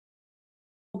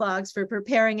Toolbox for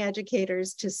preparing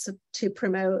educators to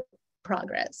promote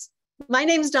progress. My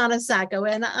name is Donna Sacco,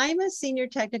 and I'm a Senior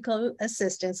Technical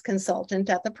Assistance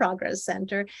Consultant at the Progress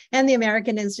Center and the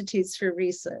American Institutes for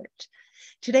Research.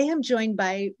 Today, I'm joined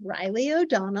by Riley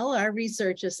O'Donnell, our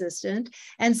Research Assistant,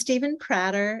 and Stephen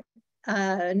Prater,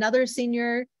 another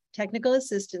Senior Technical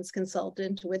Assistance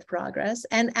Consultant with Progress,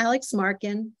 and Alex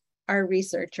Markin, our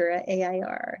researcher at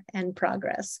AIR and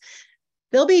Progress.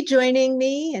 They'll be joining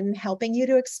me and helping you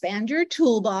to expand your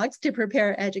toolbox to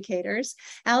prepare educators.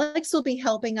 Alex will be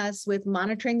helping us with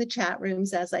monitoring the chat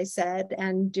rooms, as I said,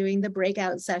 and doing the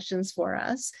breakout sessions for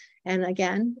us. And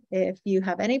again, if you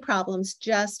have any problems,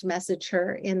 just message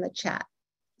her in the chat.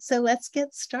 So let's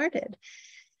get started.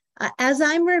 As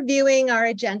I'm reviewing our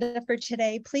agenda for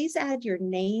today, please add your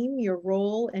name, your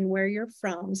role, and where you're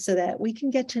from so that we can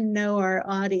get to know our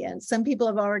audience. Some people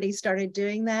have already started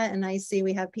doing that, and I see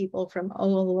we have people from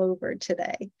all over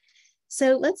today.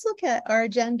 So let's look at our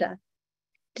agenda.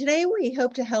 Today, we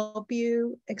hope to help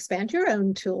you expand your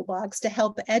own toolbox to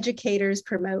help educators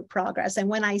promote progress. And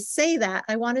when I say that,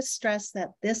 I want to stress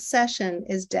that this session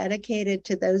is dedicated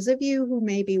to those of you who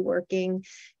may be working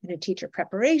in a teacher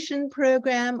preparation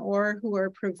program or who are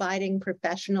providing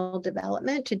professional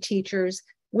development to teachers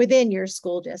within your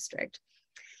school district.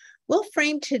 We'll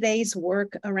frame today's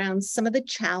work around some of the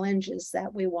challenges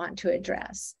that we want to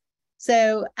address.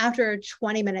 So after a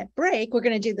 20-minute break, we're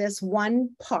going to do this one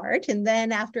part. And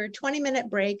then after a 20-minute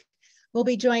break, we'll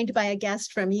be joined by a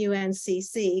guest from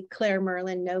UNCC, Claire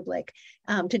Merlin-Noblick,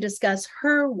 to discuss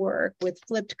her work with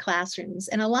flipped classrooms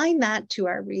and align that to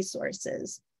our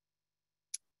resources.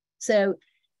 So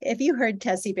if you heard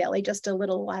Tessie Bailey just a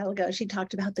little while ago, she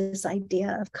talked about this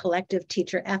idea of collective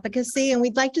teacher efficacy. And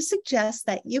we'd like to suggest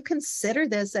that you consider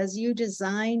this as you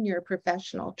design your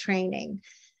professional training.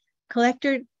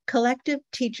 Collective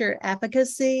teacher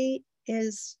efficacy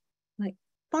is like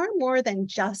far more than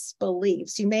just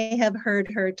beliefs. You may have heard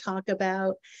her talk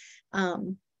about,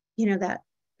 that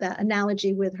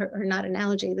analogy with her, or not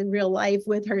analogy, the real life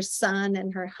with her son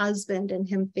and her husband and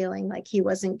him feeling like he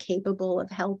wasn't capable of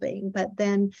helping, but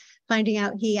then finding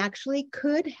out he actually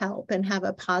could help and have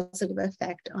a positive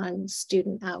effect on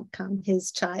student outcome,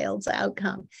 his child's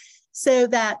outcome. So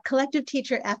that collective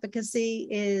teacher efficacy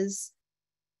is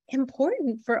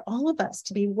important for all of us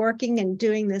to be working and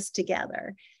doing this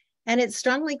together. And it's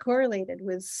strongly correlated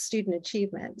with student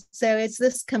achievement. So it's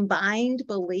this combined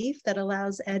belief that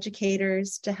allows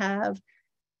educators to have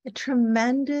a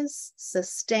tremendous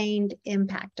sustained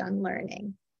impact on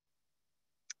learning.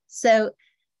 So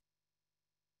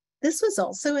this was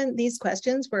also in these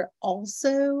questions were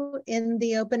also in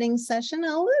the opening session,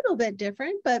 a little bit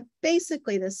different, but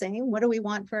basically the same. What do we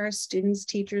want for our students,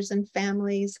 teachers, and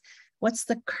families? What's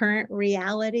the current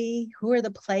reality? Who are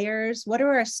the players? What do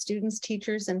our students,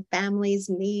 teachers, and families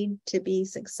need to be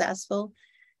successful?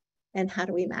 And how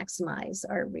do we maximize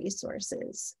our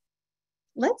resources?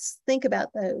 Let's think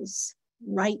about those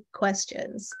right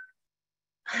questions.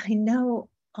 I know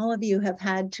all of you have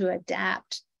had to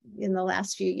adapt in the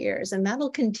last few years, and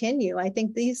that'll continue. I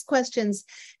think these questions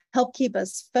help keep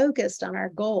us focused on our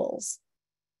goals.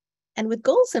 And with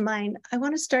goals in mind, I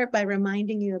want to start by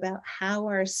reminding you about how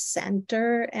our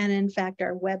center, and in fact,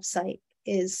 our website,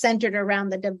 is centered around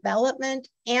the development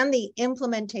and the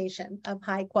implementation of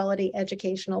high quality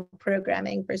educational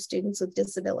programming for students with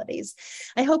disabilities.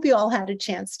 I hope you all had a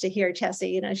chance to hear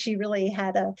Tessie. She really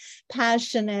had a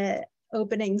passionate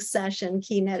opening session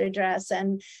keynote address.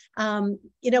 And,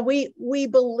 we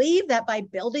believe that by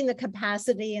building the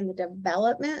capacity and the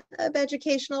development of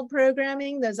educational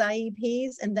programming, those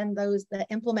IEPs, and then the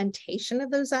implementation of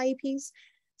those IEPs,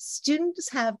 students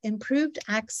have improved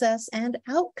access and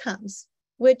outcomes,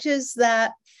 which is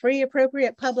that free,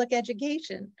 appropriate public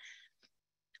education.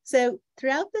 So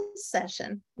throughout this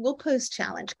session, we'll pose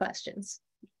challenge questions.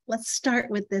 Let's start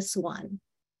with this one.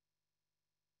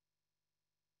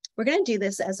 We're going to do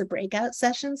this as a breakout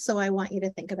session, so I want you to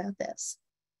think about this.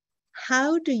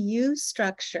 How do you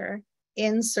structure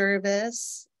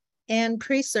in-service and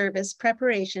pre-service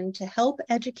preparation to help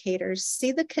educators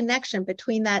see the connection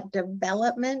between that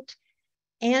development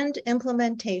and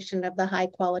implementation of the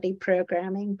high-quality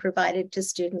programming provided to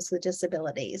students with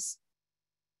disabilities?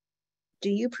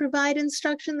 Do you provide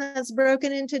instruction that's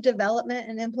broken into development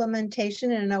and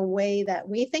implementation in a way that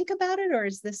we think about it, or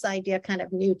is this idea kind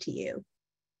of new to you?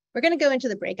 We're going to go into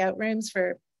the breakout rooms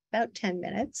for about 10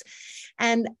 minutes.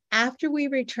 And after we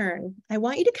return, I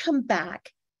want you to come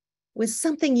back with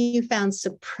something you found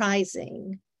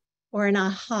surprising or an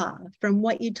aha from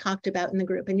what you talked about in the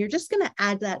group. And you're just going to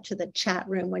add that to the chat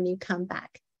room when you come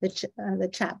back, the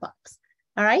chat box.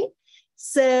 All right.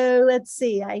 So let's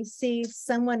see, I see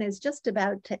someone is just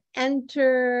about to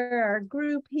enter our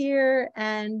group here.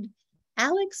 And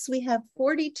Alex, we have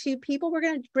 42 people. We're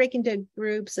going to break into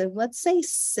groups of, let's say,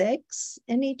 6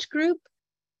 in each group,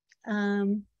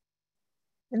 and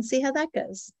see how that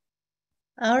goes.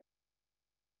 All right.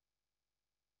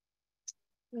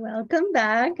 Welcome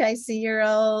back. I see you're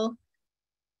all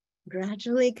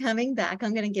gradually coming back.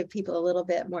 I'm going to give people a little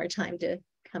bit more time to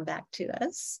come back to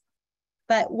us.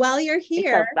 But while you're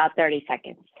here, about 30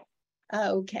 seconds.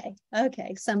 Okay.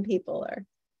 Okay. Some people are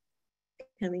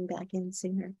coming back in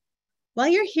sooner. While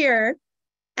you're here,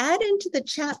 add into the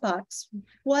chat box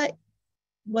what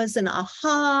was an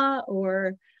aha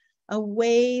or a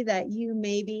way that you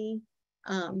maybe,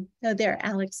 oh, there,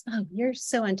 Alex. Oh, you're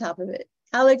so on top of it.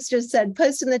 Alex just said,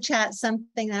 post in the chat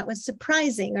something that was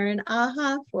surprising or an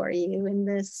aha for you in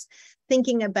this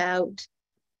thinking about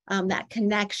that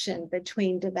connection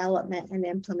between development and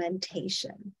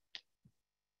implementation.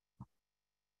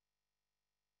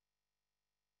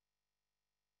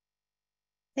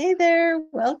 Hey there,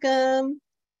 welcome.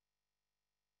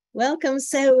 Welcome.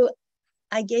 So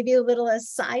I gave you a little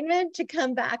assignment to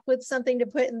come back with something to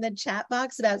put in the chat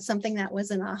box about something that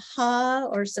was an aha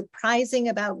or surprising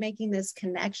about making this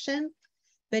connection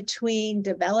between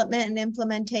development and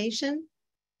implementation.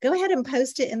 Go ahead and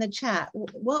post it in the chat.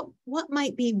 What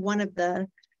might be one of the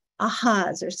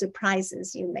ahas or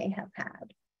surprises you may have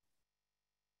had?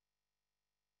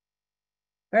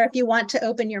 Or if you want to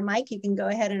open your mic, you can go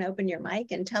ahead and open your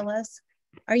mic and tell us,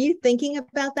 are you thinking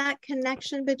about that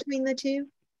connection between the two?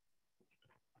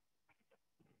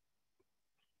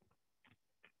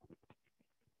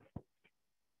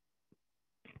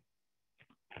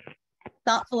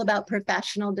 Thoughtful about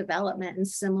professional development and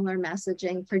similar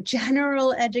messaging for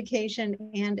general education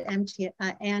and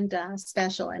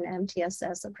special and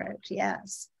MTSS approach.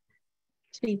 Yes,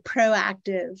 to be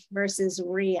proactive versus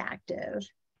reactive.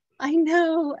 I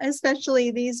know,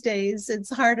 especially these days, it's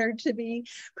harder to be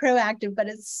proactive, but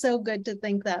it's so good to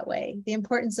think that way. The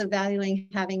importance of valuing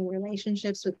having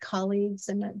relationships with colleagues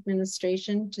and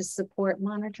administration to support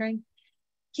monitoring.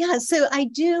 Yeah, so I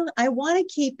want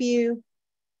to keep you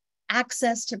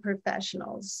access to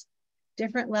professionals,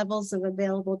 different levels of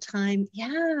available time.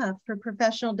 Yeah, for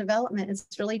professional development, it's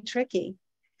really tricky.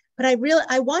 But I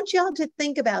want y'all to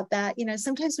think about that. You know,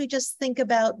 sometimes we just think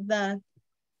about the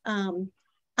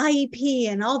IEP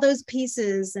and all those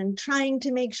pieces and trying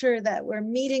to make sure that we're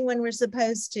meeting when we're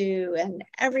supposed to and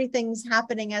everything's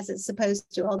happening as it's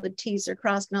supposed to, all the T's are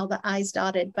crossed and all the I's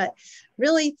dotted, but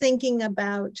really thinking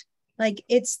about like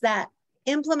it's that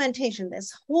implementation,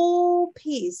 this whole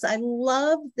piece. I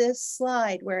love this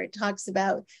slide where it talks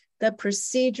about the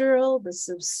procedural, the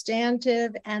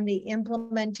substantive, and the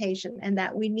implementation, and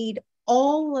that we need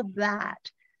all of that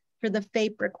for the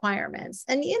FAPE requirements.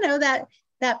 And you know, that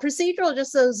procedural,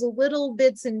 just those little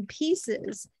bits and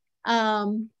pieces,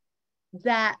 really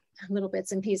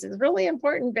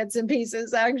important bits and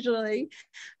pieces, actually.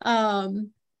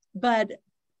 But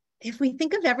if we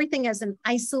think of everything as an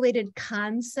isolated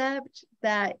concept,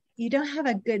 that you don't have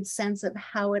a good sense of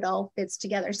how it all fits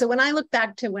together. So when I look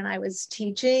back to when I was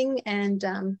teaching and,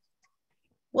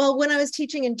 when I was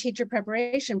teaching in teacher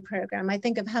preparation program, I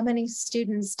think of how many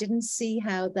students didn't see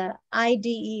how the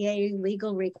IDEA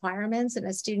legal requirements and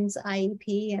a student's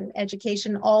IEP and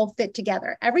education all fit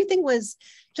together. Everything was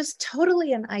just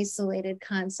totally an isolated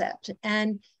concept.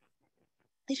 And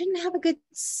they didn't have a good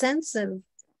sense of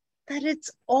that it's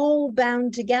all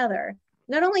bound together.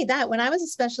 Not only that, when I was a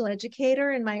special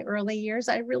educator in my early years,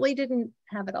 I really didn't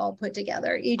have it all put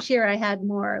together. Each year I had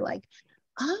more like,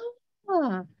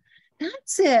 oh,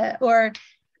 that's it. Or,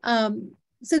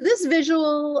 so this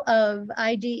visual of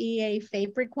IDEA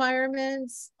FAPE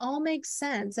requirements all makes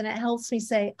sense. And it helps me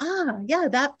say, yeah,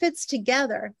 that fits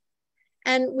together.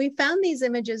 And we found these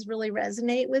images really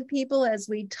resonate with people as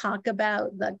we talk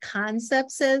about the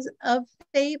concepts of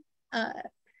FAPE.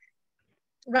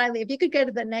 Riley, if you could go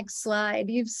to the next slide,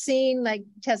 you've seen, like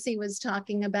Tessie was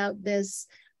talking about this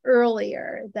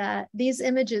earlier, that these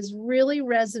images really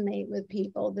resonate with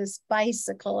people, this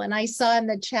bicycle. And I saw in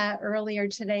the chat earlier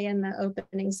today in the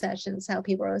opening sessions how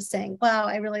people were saying, wow,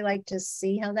 I really like to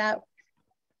see how that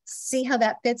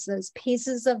fits, those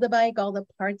pieces of the bike, all the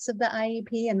parts of the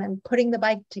IEP, and then putting the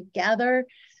bike together,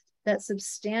 that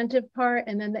substantive part,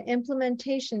 and then the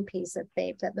implementation piece of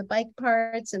FAPE, that the bike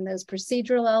parts and those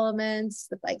procedural elements,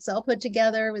 the bike's all put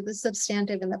together with the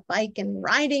substantive and the bike and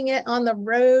riding it on the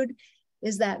road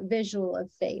is that visual of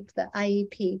FAPE, the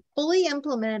IEP fully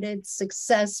implemented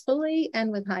successfully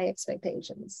and with high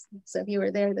expectations. So if you were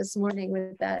there this morning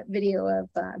with that video of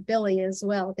Billy as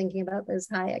well, thinking about those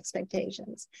high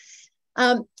expectations.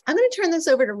 I'm going to turn this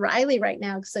over to Riley right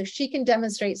now so she can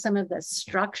demonstrate some of the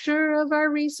structure of our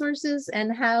resources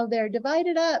and how they're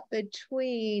divided up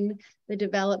between the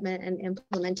development and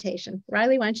implementation.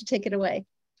 Riley, why don't you take it away?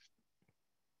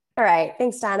 All right,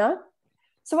 thanks, Donna.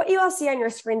 So what you all see on your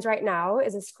screens right now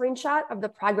is a screenshot of the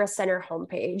Progress Center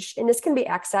homepage, and this can be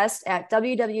accessed at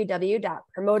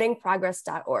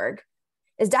www.promotingprogress.org.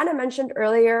 As Donna mentioned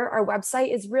earlier, our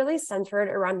website is really centered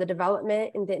around the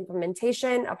development and the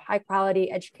implementation of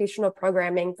high-quality educational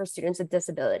programming for students with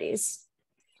disabilities.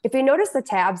 If you notice the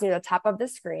tabs near the top of the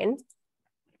screen,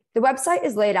 the website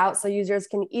is laid out so users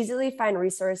can easily find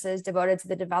resources devoted to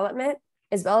the development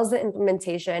as well as the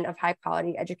implementation of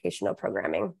high-quality educational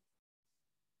programming.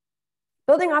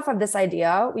 Building off of this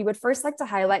idea, we would first like to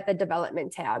highlight the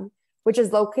Development tab, which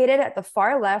is located at the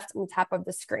far left on the top of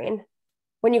the screen.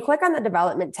 When you click on the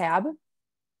Development tab,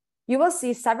 you will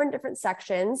see 7 different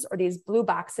sections, or these blue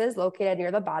boxes located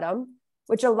near the bottom,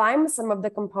 which align with some of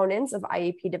the components of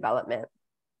IEP development.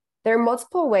 There are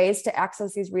multiple ways to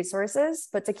access these resources,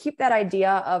 but to keep that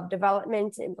idea of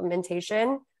development to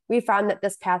implementation, we found that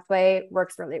this pathway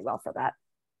works really well for that.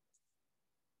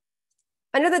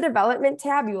 Under the Development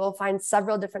tab, you will find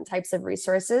several different types of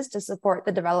resources to support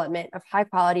the development of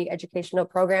high-quality educational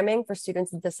programming for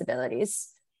students with disabilities.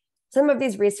 Some of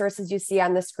these resources you see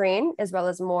on the screen, as well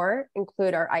as more,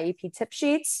 include our IEP tip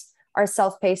sheets, our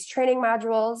self-paced training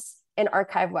modules, and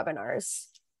archive webinars.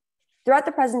 Throughout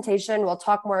the presentation, we'll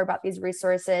talk more about these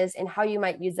resources and how you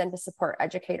might use them to support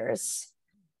educators.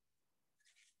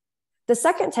 The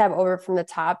second tab over from the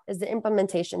top is the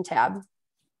Implementation tab.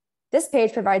 This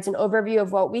page provides an overview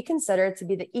of what we consider to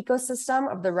be the ecosystem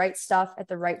of the right stuff at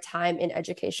the right time in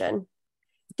education.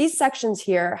 These sections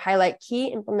here highlight key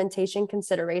implementation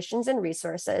considerations and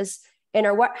resources and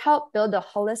are what help build a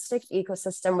holistic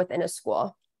ecosystem within a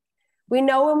school. We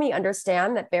know when we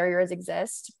understand that barriers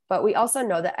exist, but we also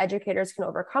know that educators can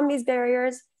overcome these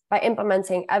barriers by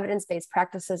implementing evidence-based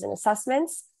practices and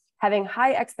assessments, having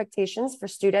high expectations for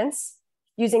students,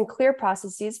 using clear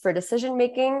processes for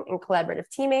decision-making and collaborative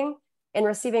teaming, and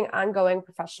receiving ongoing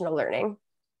professional learning.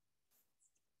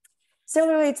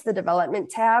 Similarly to the Development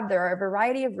tab, there are a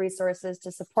variety of resources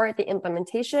to support the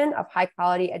implementation of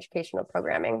high-quality educational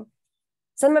programming.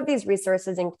 Some of these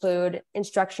resources include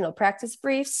instructional practice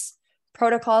briefs,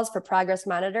 protocols for progress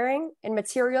monitoring, and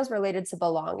materials related to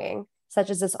belonging, such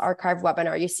as this archive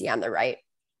webinar you see on the right.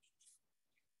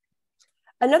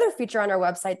 Another feature on our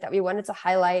website that we wanted to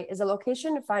highlight is a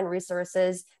location to find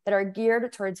resources that are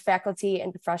geared towards faculty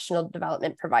and professional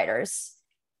development providers.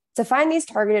 To find these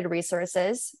targeted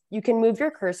resources, you can move your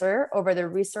cursor over the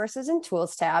Resources and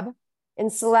Tools tab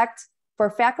and select for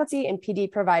faculty and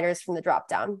PD providers from the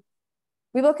dropdown.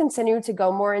 We will continue to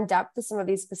go more in depth to some of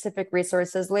these specific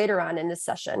resources later on in this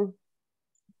session.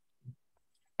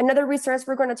 Another resource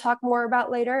we're going to talk more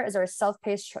about later is our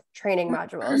self-paced training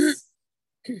modules.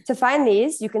 To find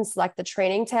these, you can select the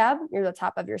Training tab near the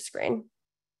top of your screen.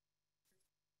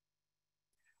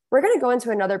 We're going to go into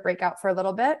another breakout for a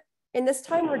little bit. In this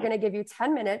time, we're going to give you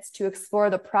 10 minutes to explore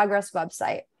the Progress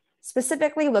website,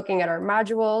 specifically looking at our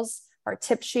modules, our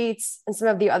tip sheets, and some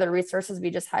of the other resources we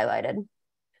just highlighted.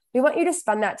 We want you to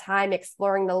spend that time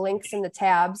exploring the links in the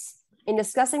tabs and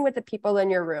discussing with the people in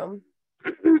your room.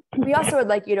 We also would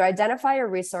like you to identify a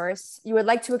resource you would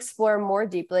like to explore more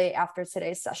deeply after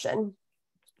today's session.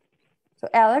 So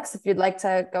Alex, if you'd like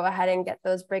to go ahead and get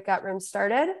those breakout rooms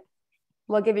started,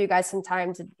 we'll give you guys some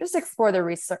time to just explore the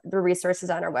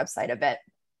resources on our website a bit.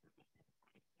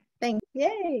 Thanks.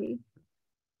 Yay.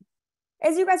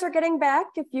 As you guys are getting back,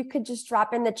 if you could just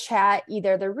drop in the chat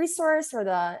either the resource or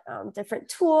the different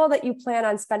tool that you plan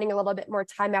on spending a little bit more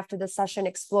time after the session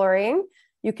exploring.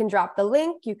 You can drop the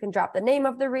link, you can drop the name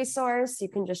of the resource, you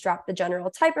can just drop the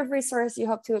general type of resource you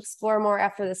hope to explore more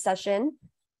after the session.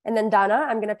 And then Donna,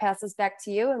 I'm going to pass this back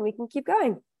to you and we can keep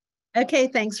going. Okay,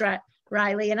 thanks,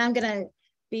 Riley. And I'm going to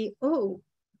be, oh,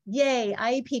 yay,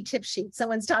 IEP tip sheet.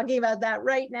 Someone's talking about that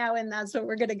right now, and that's what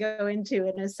we're going to go into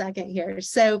in a second here.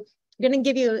 So I'm going to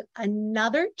give you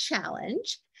another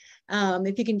challenge.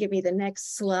 If you can give me the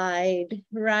next slide,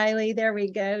 Riley, there we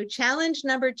go. Challenge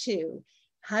number 2.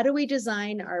 How do we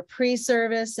design our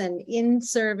pre-service and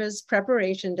in-service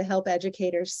preparation to help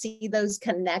educators see those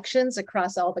connections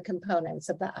across all the components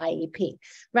of the IEP,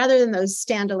 rather than those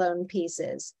standalone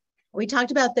pieces? We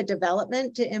talked about the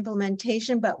development to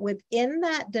implementation, but within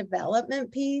that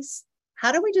development piece,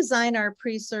 how do we design our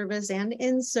pre-service and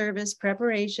in-service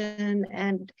preparation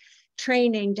and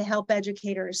training to help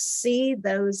educators see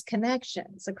those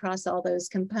connections across all those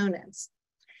components?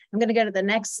 I'm going to go to the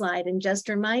next slide and just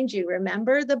remind you,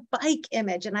 remember the bike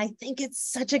image. And I think it's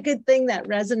such a good thing that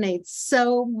resonates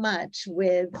so much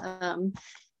with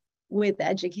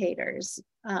educators.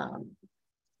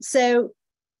 So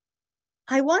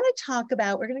I want to talk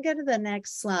about, we're going to go to the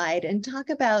next slide and talk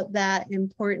about that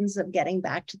importance of getting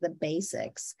back to the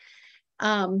basics.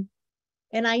 And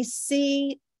I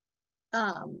see,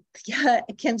 yeah,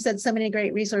 Kim said so many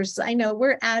great resources. I know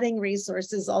we're adding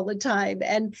resources all the time.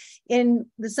 And in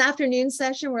this afternoon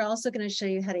session, we're also going to show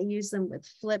you how to use them with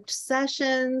flipped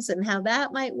sessions and how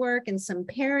that might work and some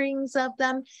pairings of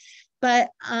them. But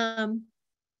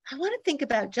I want to think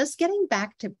about just getting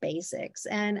back to basics.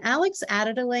 And Alex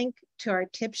added a link to our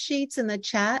tip sheets in the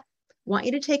chat. I want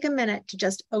you to take a minute to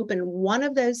just open one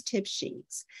of those tip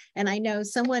sheets. And I know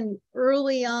someone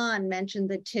early on mentioned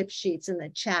the tip sheets in the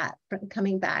chat,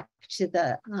 coming back to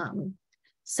the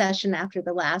session after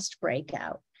the last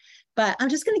breakout. But I'm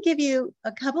just going to give you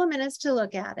a couple of minutes to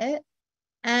look at it.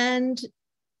 And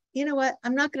you know what?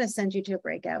 I'm not going to send you to a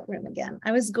breakout room again.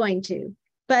 I was going to,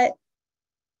 but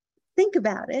think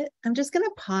about it. I'm just going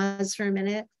to pause for a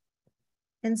minute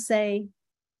and say,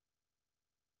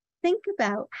 think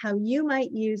about how you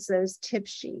might use those tip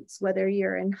sheets, whether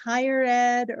you're in higher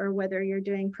ed or whether you're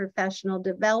doing professional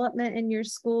development in your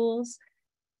schools.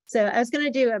 So I was going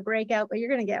to do a breakout, but you're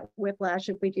going to get whiplash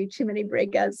if we do too many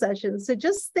breakout sessions. So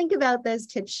just think about those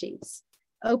tip sheets.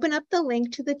 Open up the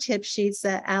link to the tip sheets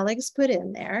that Alex put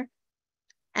in there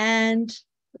and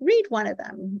read one of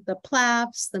them, the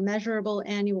PLAFs, the measurable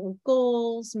annual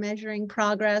goals, measuring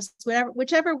progress,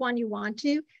 whichever one you want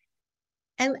to,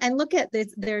 and look at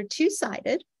this. They're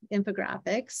two-sided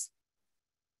infographics.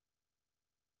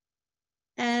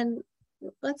 And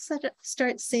let's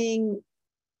start seeing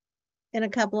in a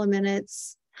couple of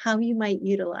minutes how you might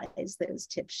utilize those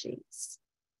tip sheets.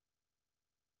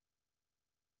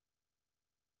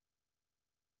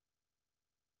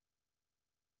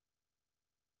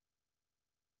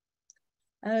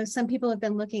 Some people have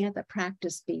been looking at the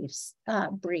practice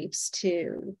briefs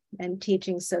too, and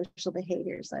teaching social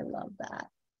behaviors. I love that.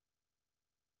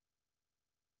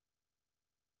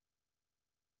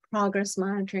 Progress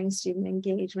monitoring, student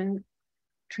engagement,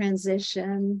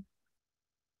 transition,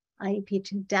 IEP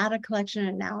to data collection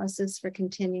and analysis for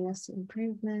continuous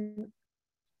improvement. All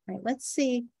right, let's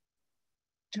see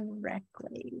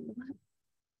directly.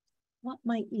 What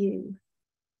might you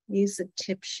use a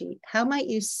tip sheet? How might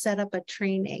you set up a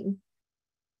training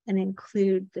and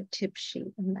include the tip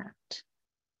sheet in that?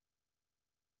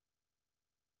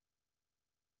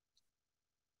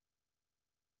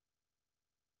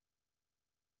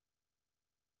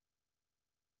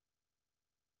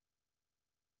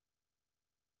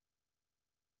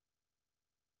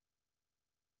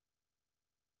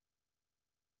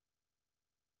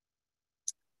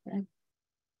 Okay.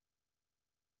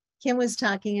 Kim was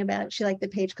talking about, she liked the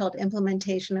page called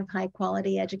Implementation of High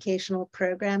Quality Educational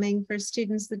Programming for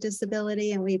Students with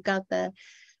Disability. And we've got the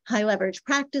high leverage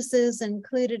practices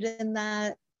included in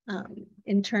that.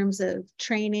 In terms of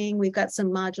training, we've got some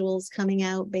modules coming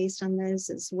out based on those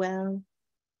as well.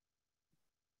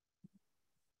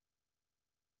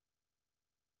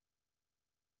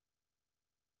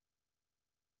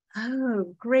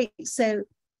 Oh, great. So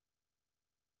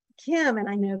Kim, and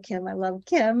I know Kim, I love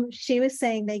Kim, she was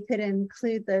saying they could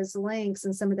include those links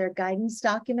in some of their guidance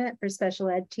document for special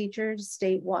ed teachers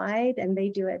statewide, and they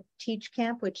do a Teach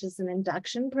Camp, which is an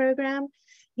induction program.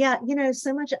 Yeah, you know,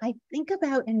 so much, I think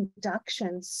about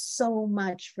induction so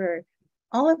much for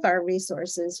all of our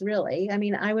resources, really. I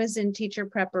mean, I was in teacher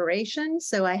preparation,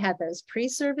 so I had those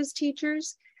pre-service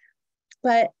teachers,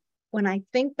 but when I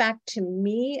think back to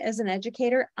me as an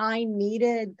educator, I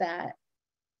needed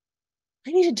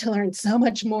to learn so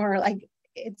much more. Like,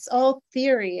 it's all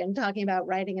theory and talking about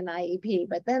writing an IEP,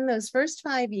 but then those first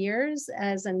 5 years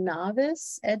as a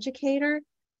novice educator,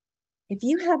 if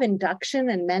you have induction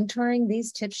and mentoring,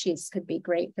 these tip sheets could be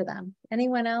great for them.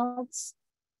 Anyone else?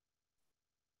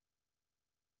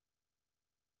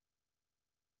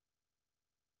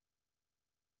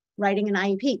 Writing an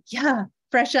IEP, yeah,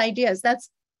 fresh ideas.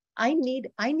 I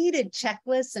needed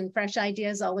checklists and fresh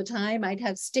ideas all the time. I'd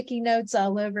have sticky notes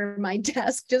all over my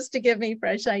desk just to give me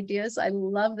fresh ideas. I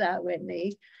love that,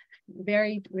 Whitney.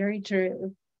 Very, very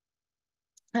true.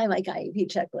 I like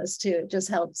IEP checklists too. It just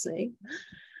helps me.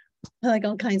 I like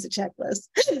all kinds of checklists.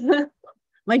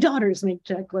 My daughters make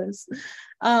checklists.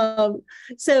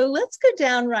 So let's go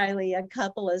down, Riley, a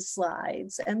couple of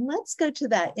slides, and let's go to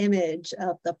that image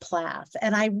of the PLAF.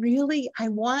 And I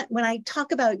want, when I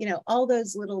talk about, you know, all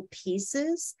those little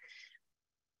pieces,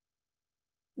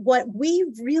 what we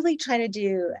really try to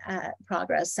do at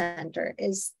Progress Center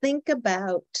is think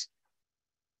about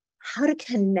how to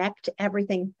connect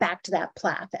everything back to that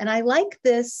PLAF. And I like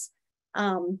this,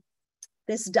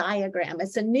 this diagram.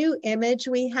 It's a new image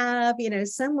we have. You know,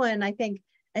 someone, I think,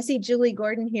 I see Julie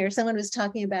Gordon here, someone was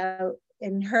talking about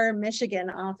in her Michigan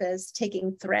office,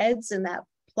 taking threads in that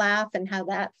PLAF and how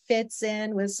that fits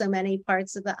in with so many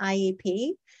parts of the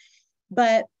IEP.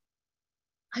 But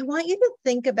I want you to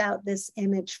think about this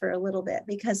image for a little bit,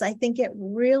 because I think it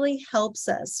really helps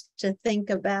us to think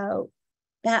about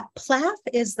that PLAF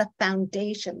is the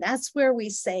foundation. That's where we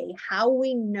say how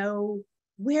we know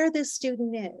where the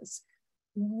student is,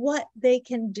 what they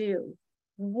can do,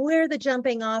 where the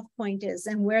jumping off point is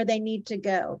and where they need to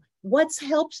go, what's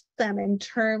helped them in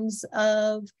terms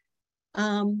of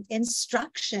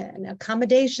instruction,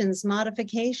 accommodations,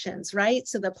 modifications, right?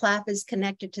 So the PLAF is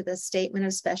connected to the Statement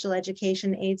of Special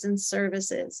Education Aids and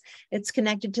Services. It's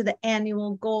connected to the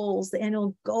annual goals. The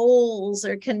annual goals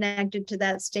are connected to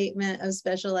that Statement of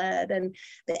Special Ed, and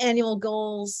the annual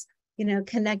goals, you know,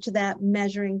 connect to that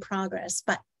measuring progress.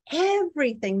 But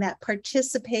everything, that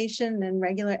participation in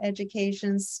regular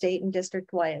education, state and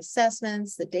district-wide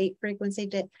assessments, the date, frequency,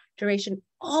 duration,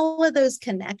 all of those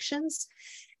connections.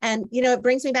 And, you know, it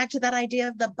brings me back to that idea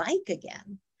of the bike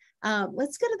again.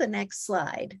 Let's go to the next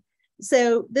slide.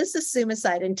 So this is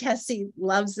suicide, and Tessie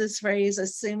loves this phrase, a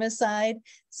suicide.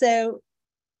 So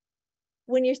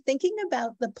when you're thinking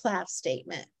about the PLAF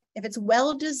statement, if it's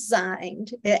well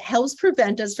designed, it helps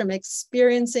prevent us from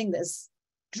experiencing this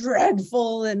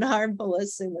dreadful and harmful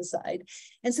as suicide.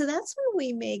 And so that's when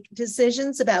we make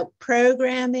decisions about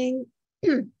programming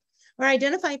or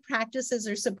identify practices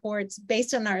or supports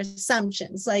based on our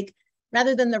assumptions, like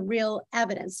rather than the real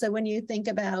evidence. So when you think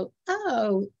about,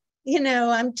 oh, you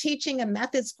know, I'm teaching a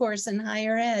methods course in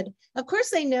higher ed, of course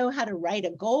they know how to write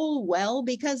a goal well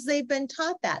because they've been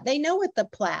taught that. They know what the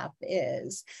PLAF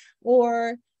is.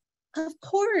 Or of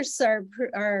course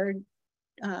our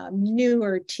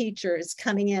newer teachers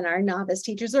coming in, our novice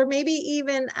teachers, or maybe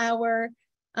even our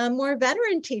more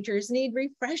veteran teachers need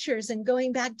refreshers and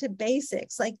going back to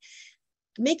basics. Like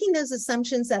making those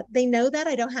assumptions that they know that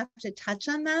I don't have to touch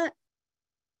on that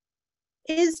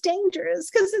is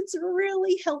dangerous, because it's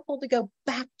really helpful to go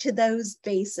back to those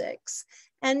basics.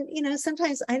 And, you know,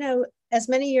 sometimes I know as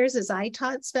many years as I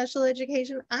taught special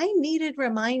education, I needed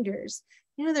reminders.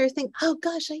 You know, they're thinking, oh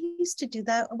gosh, I used to do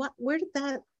that. Where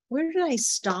did I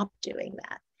stop doing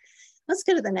that? Let's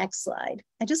go to the next slide.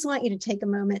 I just want you to take a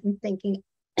moment and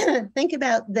think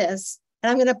about this. And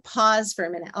I'm going to pause for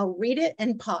a minute. I'll read it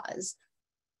and pause.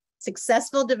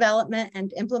 Successful development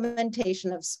and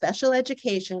implementation of special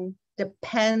education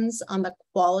depends on the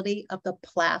quality of the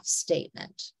PLAF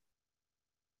statement.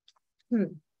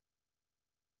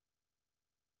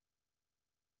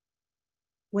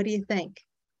 What do you think?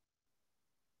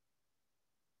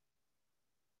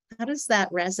 How does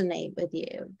that resonate with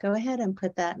you? Go ahead and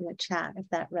put that in the chat if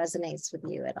that resonates with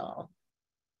you at all.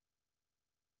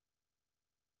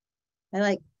 I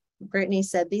like Brittany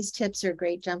said, these tips are a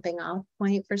great jumping off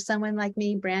point for someone like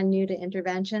me, brand new to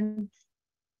intervention,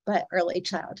 but early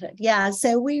childhood. Yeah,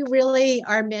 so we really,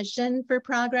 our mission for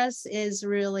Progress is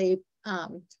really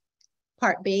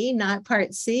part B, not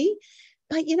part C.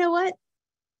 But you know what?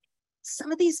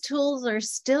 Some of these tools are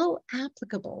still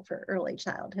applicable for early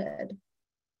childhood.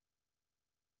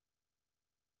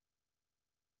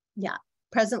 Yeah,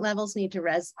 present levels need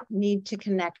to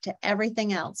connect to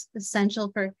everything else, essential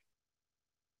for,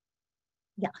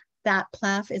 yeah, that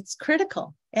PLAF, it's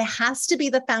critical. It has to be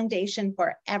the foundation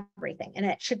for everything, and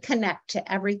it should connect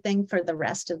to everything for the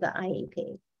rest of the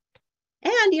IEP.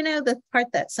 And, you know, the part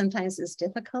that sometimes is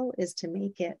difficult is to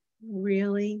make it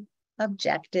really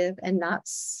objective and not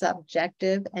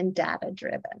subjective and data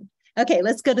driven. Okay,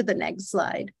 let's go to the next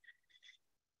slide.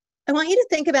 I want you to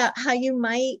think about how you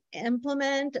might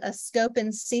implement a scope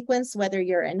and sequence, whether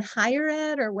you're in higher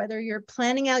ed or whether you're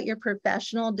planning out your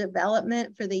professional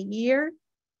development for the year.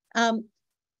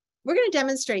 We're going to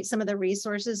demonstrate some of the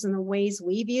resources and the ways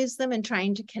we've used them and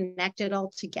trying to connect it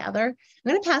all together.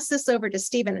 I'm going to pass this over to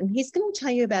Stephen, and he's going to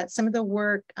tell you about some of the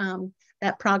work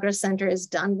that Progress Center has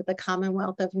done with the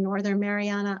Commonwealth of Northern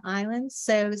Mariana Islands.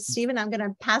 So Stephen, I'm going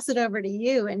to pass it over to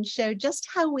you and show just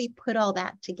how we put all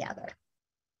that together.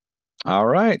 All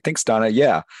right, thanks, Donna.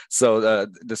 Yeah, so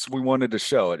this we wanted to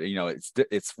show it. You know,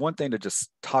 it's one thing to just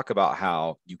talk about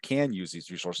how you can use these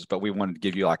resources, but we wanted to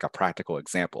give you like a practical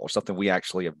example or something we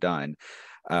actually have done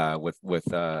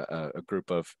with a group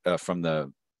of from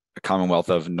the Commonwealth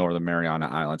of Northern Mariana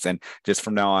Islands. And just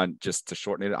from now on, just to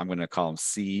shorten it, I'm going to call them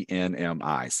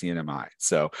CNMI.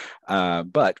 So,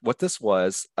 but what this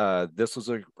was a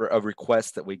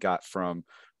request that we got from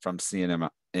CNMI.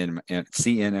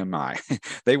 CNMI.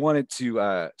 They wanted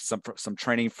to some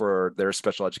training for their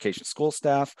special education school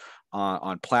staff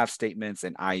on PLAF statements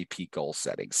and IEP goal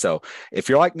setting. So if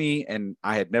you're like me and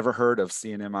I had never heard of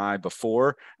CNMI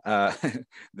before,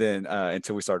 then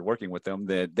until we started working with them,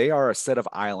 that they are a set of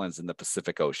islands in the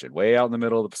Pacific Ocean, way out in the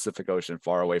middle of the Pacific Ocean,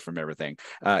 far away from everything.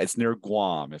 It's near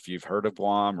Guam. If you've heard of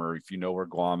Guam, or if you know where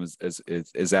Guam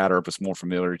is at, or if it's more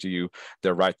familiar to you,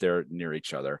 they're right there near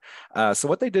each other. So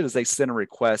what they did is they sent a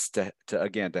request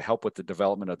to help with the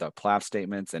development of the PLAF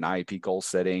statements and IEP goal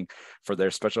setting for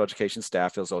their special education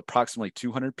staff. It was approximately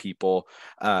 200 people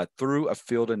through a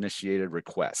field initiated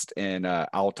request. And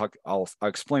I'll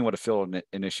explain what a field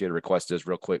initiated request is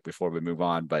real quick before we move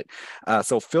on. But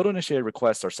so field initiated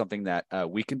requests are something that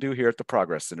we can do here at the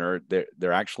Progress Center.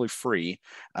 They're actually free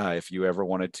if you ever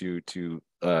wanted to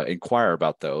inquire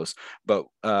about those, but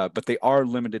they are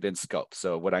limited in scope.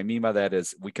 So what I mean by that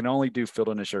is we can only do field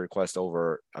initiated requests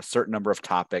over a certain number of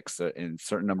topics in a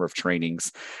certain number of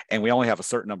trainings, and we only have a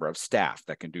certain number of staff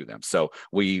that can do them. So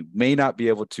we may not be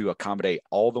able to accommodate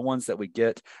all the ones that we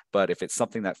get, but if it's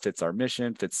something that fits our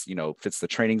mission, fits the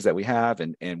trainings that we have,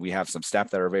 and we have some staff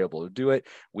that are available to do it,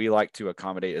 we like to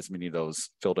accommodate as many of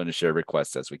those field initiated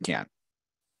requests as we can.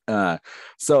 What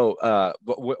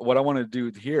I want to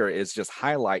do here is just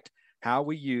highlight how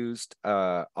we used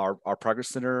our Progress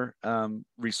Center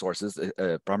resources,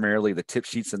 primarily the tip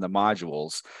sheets and the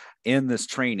modules in this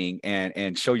training,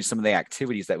 and show you some of the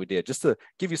activities that we did, just to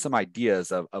give you some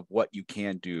ideas of what you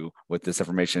can do with this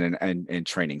information and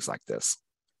trainings like this.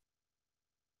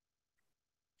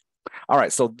 All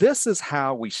right, so this is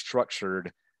how we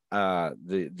structured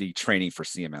the training for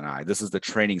CMNI. This is the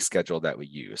training schedule that we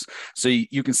use. So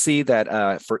you can see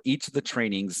that for each of the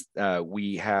trainings,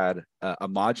 we had a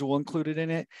module included in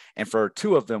it. And for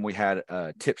 2 of them, we had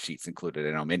tip sheets included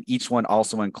in them. And each one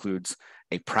also includes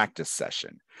a practice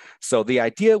session. So the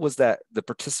idea was that the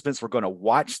participants were going to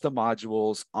watch the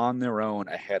modules on their own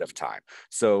ahead of time.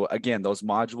 So again, those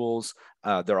modules,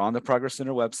 they're on the Progress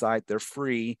Center website. They're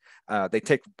free. They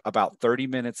take about 30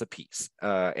 minutes a piece.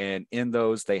 And in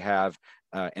those, they have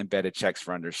embedded checks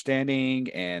for understanding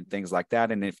and things like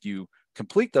that. And if you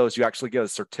complete those, you actually get a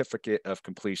certificate of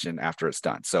completion after it's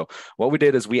done. So what we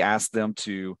did is we asked them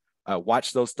to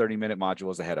watch those 30-minute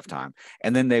modules ahead of time,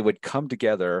 and then they would come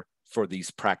together for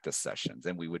these practice sessions,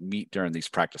 and we would meet during these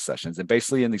practice sessions. And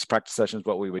basically in these practice sessions,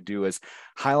 what we would do is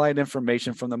highlight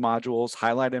information from the modules,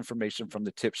 highlight information from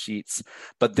the tip sheets,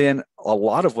 but then a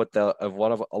lot of what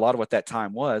that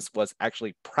time was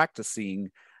actually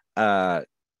practicing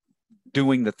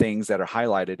doing the things that are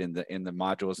highlighted in the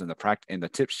modules and the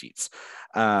tip sheets,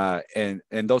 and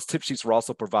those tip sheets were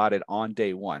also provided on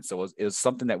day 1. So it was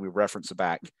something that we reference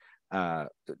back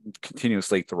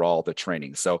continuously through all the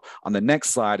training. So on the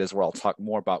next slide is where I'll talk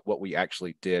more about what we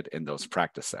actually did in those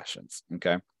practice sessions.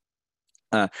 Okay.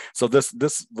 So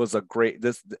this was a great,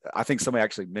 I think somebody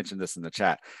actually mentioned this in the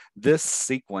chat. This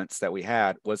sequence that we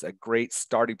had was a great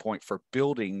starting point for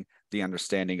building the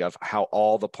understanding of how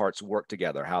all the parts work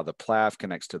together, how the PLAF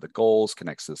connects to the goals,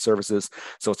 connects to the services.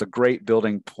 So it's a great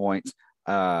building point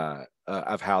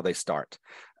of how they start.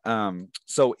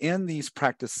 So in these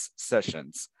practice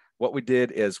sessions, what we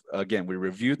did is, again, we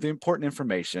reviewed the important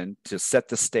information to set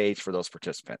the stage for those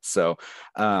participants. So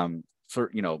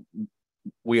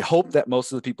we hope that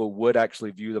most of the people would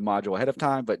actually view the module ahead of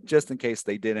time, but just in case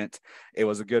they didn't, it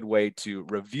was a good way to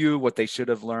review what they should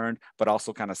have learned, but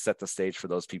also kind of set the stage for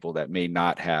those people that may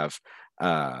not have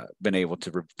been able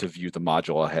to view the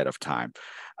module ahead of time.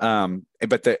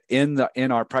 But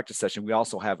in our practice session, we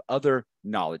also have other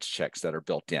knowledge checks that are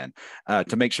built in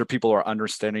to make sure people are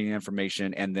understanding the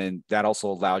information, and then that also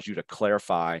allows you to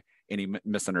clarify any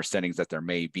misunderstandings that there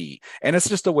may be. And it's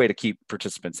just a way to keep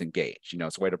participants engaged.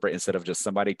 It's a way to, instead of just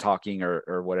somebody talking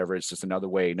or whatever, it's just another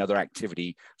way, another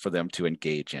activity for them to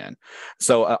engage in.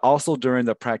 So also during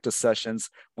the practice sessions,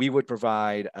 we would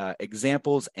provide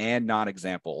examples and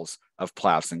non-examples of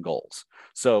PLAFs and goals.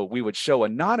 So we would show a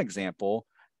non-example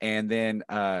and then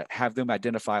have them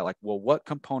identify, like, well, what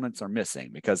components are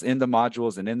missing? Because in the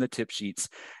modules and in the tip sheets,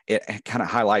 it kind of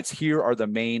highlights, here are the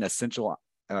main essential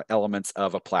elements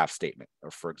of a PLAF statement,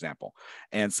 or for example.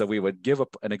 And so we would give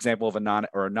an example of a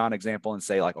non-example and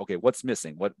say like, okay, what's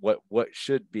missing? What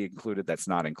should be included that's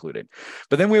not included?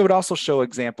 But then we would also show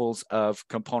examples of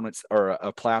components or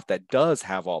a PLAF that does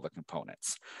have all the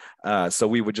components. So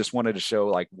we would just wanted to show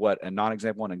like what a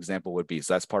non-example and example would be.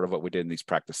 So that's part of what we did in these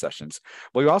practice sessions.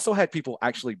 But we also had people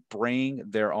actually bring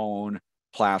their own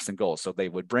PLAFs and goals. So they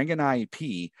would bring an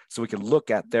IEP so we could look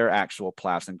at their actual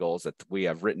PLAFs and goals that we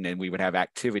have written, and we would have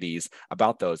activities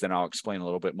about those. And I'll explain a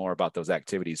little bit more about those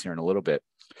activities here in a little bit.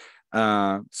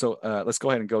 So let's go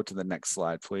ahead and go to the next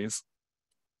slide, please.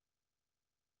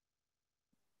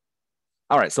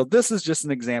 All right, so this is just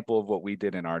an example of what we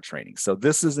did in our training. So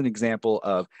this is an example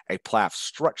of a PLAF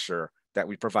structure that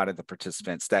we provided the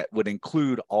participants that would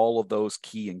include all of those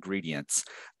key ingredients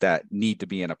that need to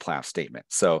be in a PLAF statement.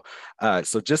 So,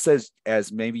 so just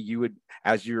as maybe you would,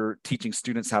 as you're teaching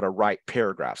students how to write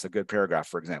paragraphs, a good paragraph,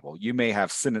 for example, you may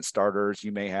have sentence starters,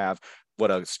 you may have what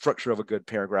a structure of a good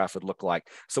paragraph would look like.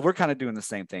 So we're kind of doing the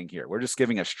same thing here. We're just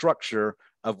giving a structure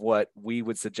of what we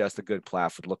would suggest a good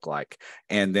PLAF would look like.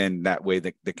 And then that way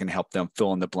that can help them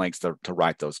fill in the blanks to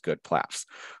write those good PLAFs.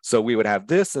 So we would have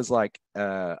this as like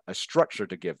a structure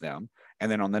to give them.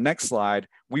 And then on the next slide,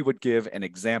 we would give an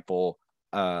example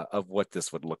of what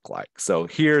this would look like. So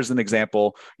here's an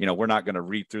example. You know, we're not going to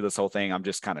read through this whole thing. I'm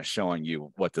just kind of showing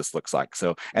you what this looks like.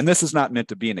 So, and this is not meant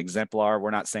to be an exemplar. We're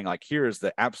not saying like, here's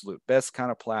the absolute best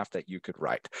kind of PLAF that you could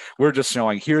write. We're just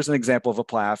showing, here's an example of a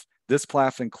PLAF. This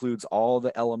PLAF includes all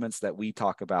the elements that we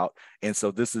talk about. And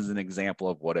so this is an example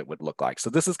of what it would look like. So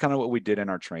this is kind of what we did in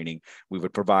our training. We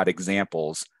would provide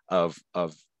examples of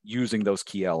using those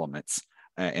key elements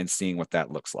and seeing what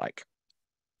that looks like.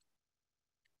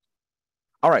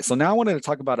 All right, so now I wanted to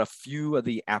talk about a few of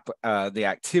the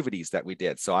activities that we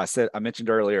did. So I mentioned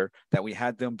earlier that we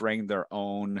had them bring their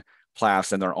own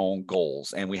PLAFs and their own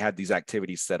goals, and we had these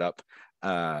activities set up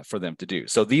for them to do.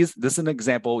 So this is an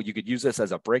example. You could use this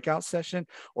as a breakout session,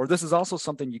 or this is also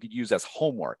something you could use as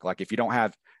homework. Like if you don't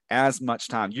have as much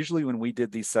time, usually when we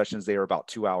did these sessions, they were about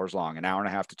 2 hours long, an hour and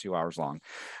a half to 2 hours long.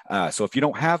 So if you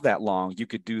don't have that long, you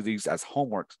could do these as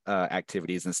homework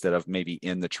activities instead of maybe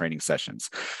in the training sessions.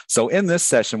 So in this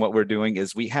session, what we're doing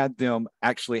is we had them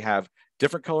actually have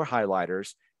different color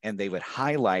highlighters, and they would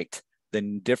highlight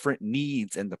the different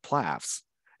needs in the PLAFs,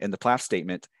 in the PLAF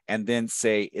statement, and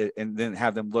then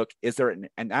have them look, is there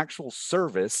an actual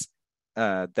service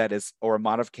that is, or a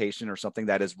modification or something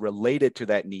that is related to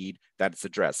that need that it's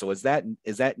addressed. So is that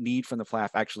need from the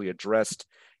PLAF actually addressed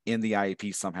in the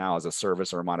IEP somehow as a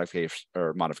service or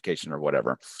a modification or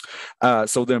whatever?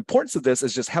 So the importance of this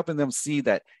is just helping them see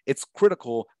that it's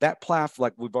critical. That PLAF,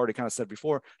 like we've already kind of said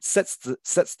before, sets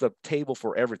the table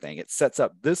for everything. It sets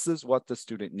up, this is what the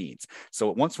student needs.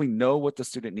 So once we know what the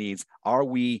student needs, are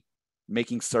we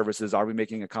making services, are we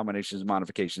making accommodations,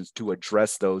 modifications to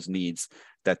address those needs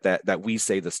that we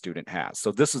say the student has?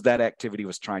 So this is, that activity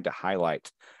was trying to highlight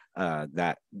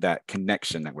that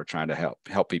connection that we're trying to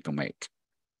help people make.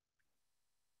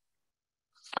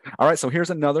 All right, so here's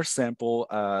another sample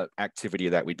activity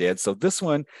that we did. So this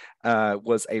one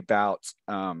was about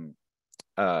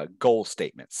goal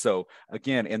statements. So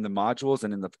again, in the modules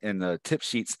and in the tip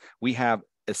sheets, we have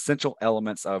essential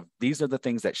elements of, these are the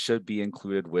things that should be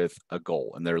included with a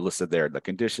goal, and they're listed there: the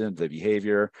condition, the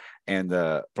behavior, and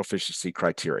the proficiency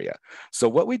criteria. So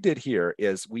what we did here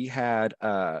is we had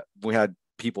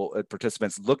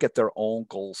participants look at their own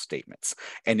goal statements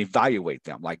and evaluate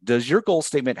them. Like, does your goal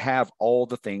statement have all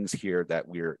the things here that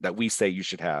we say you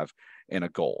should have in a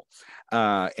goal?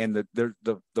 And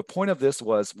the point of this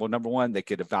was, well, number one, they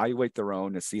could evaluate their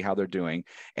own and see how they're doing.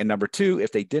 And number two,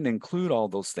 if they didn't include all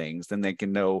those things, then they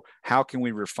can know, how can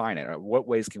we refine it? Or what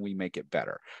ways can we make it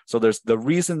better? So the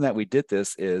reason that we did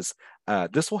this is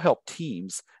this will help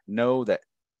teams know that,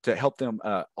 to help them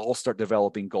all start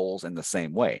developing goals in the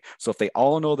same way. So if they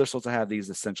all know they're supposed to have these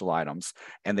essential items,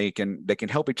 and they can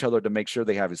help each other to make sure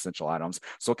they have essential items.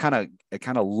 So it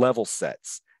kind of level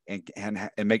sets and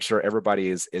make sure everybody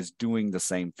is doing the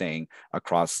same thing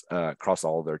across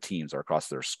all of their teams or across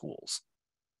their schools.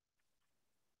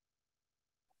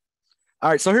 All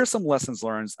right, so here's some lessons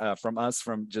learned from us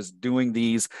from just doing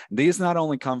these. These not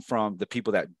only come from the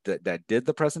people that did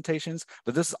the presentations,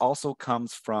 but this also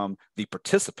comes from the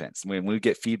participants. When we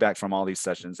get feedback from all these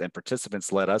sessions, and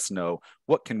participants let us know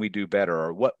what can we do better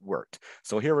or what worked.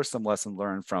 So here were some lessons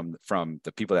learned from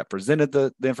the people that presented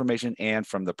the information and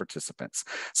from the participants.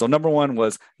 So number one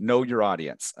was know your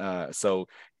audience. So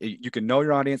you can know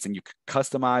your audience, and you can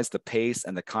customize the pace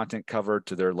and the content covered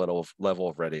to their level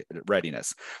of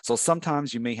readiness. So sometimes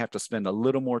you may have to spend a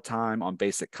little more time on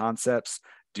basic concepts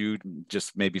due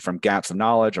just maybe from gaps of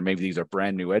knowledge, or maybe these are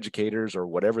brand new educators, or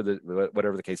whatever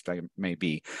the case may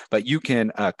be. But you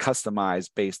can customize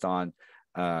based on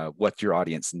what your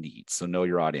audience needs. So know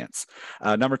your audience.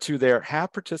 Number 2 there,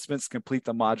 have participants complete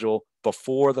the module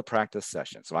before the practice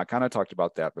session. So I kind of talked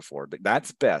about that before.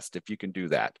 That's best if you can do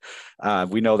that.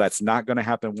 We know that's not going to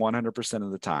happen 100%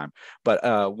 of the time.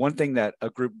 But one thing that a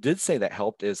group did say that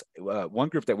helped is one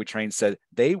group that we trained said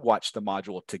they watched the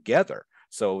module together.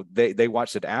 So they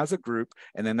watched it as a group,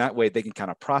 and then that way they can kind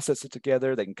of process it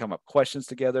together. They can come up questions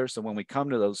together. So when we come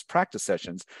to those practice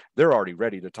sessions, they're already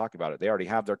ready to talk about it. They already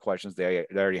have their questions. They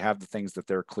already have the things that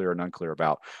they're clear and unclear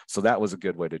about. So that was a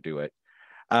good way to do it.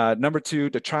 Number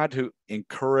 2, to try to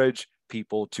encourage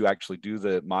people to actually do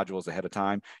the modules ahead of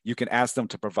time, you can ask them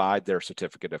to provide their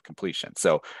certificate of completion.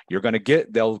 So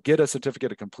they'll get a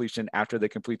certificate of completion after they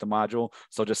complete the module.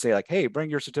 So just say like, hey, bring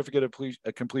your certificate of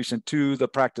completion to the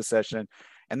practice session.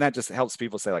 And that just helps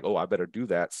people say like, oh, I better do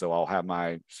that. So I'll have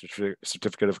my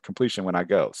certificate of completion when I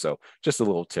go. So just a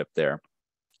little tip there.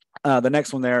 The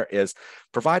next one there is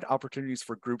provide opportunities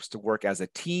for groups to work as a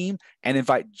team and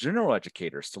invite general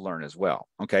educators to learn as well.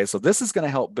 Okay, so this is going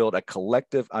to help build a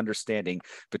collective understanding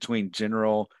between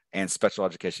general and special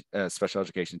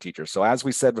education teachers. So as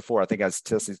we said before, I think as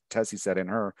Tessie said in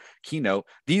her keynote,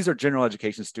 these are general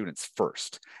education students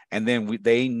first, and then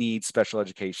they need special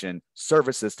education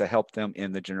services to help them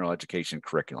in the general education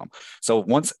curriculum. So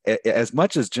as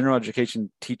much as general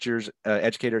education teachers,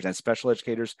 educators, and special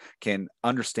educators can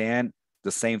understand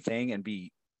the same thing and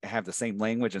have the same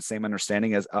language and same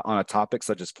understanding as on a topic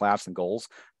such as PLAFs and goals,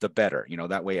 the better.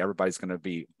 That way everybody's going to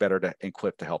be better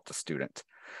equipped to help the student.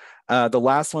 The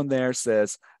last one there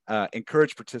says,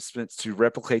 encourage participants to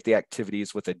replicate the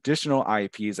activities with additional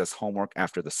IEPs as homework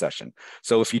after the session.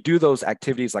 So if you do those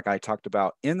activities like I talked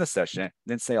about in the session,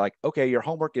 then say like, okay, your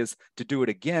homework is to do it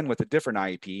again with a different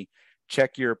IEP.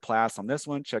 Check your PLAFs on this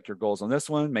one, check your goals on this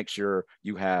one, make sure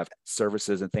you have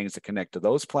services and things to connect to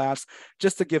those PLAFs,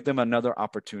 just to give them another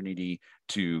opportunity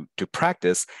to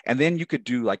practice. And then you could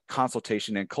do like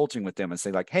consultation and coaching with them and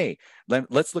say like, hey,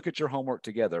 let's look at your homework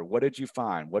together. What did you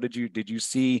find? Did you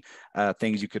see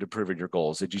things you could improve in your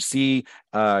goals? Did you see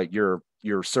your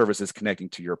services connecting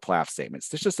to your PLAF statements?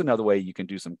 There's just another way you can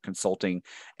do some consulting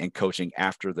and coaching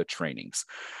after the trainings.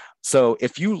 So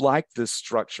if you like this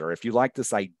structure, if you like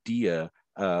this idea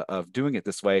of doing it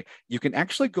this way, you can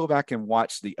actually go back and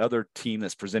watch the other team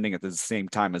that's presenting at the same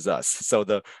time as us. So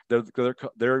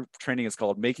their training is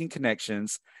called Making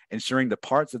Connections, Ensuring the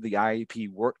Parts of the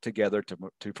IEP Work Together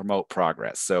to Promote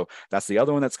Progress. So that's the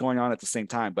other one that's going on at the same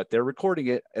time, but they're recording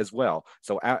it as well.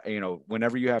 So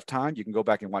whenever you have time, you can go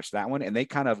back and watch that one, and they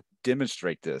kind of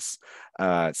demonstrate this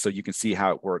so you can see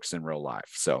how it works in real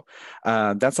life. So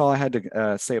that's all I had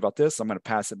to say about this. I'm going to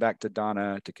pass it back to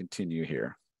Donna to continue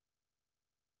here.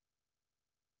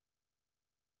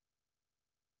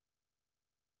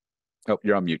 Oh,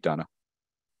 you're on mute, Donna.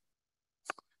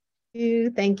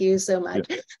 Thank you so much.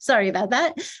 Yeah. Sorry about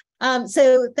that.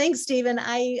 So thanks, Stephen.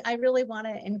 I really want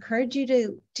to encourage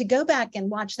you to go back and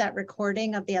watch that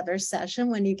recording of the other session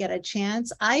when you get a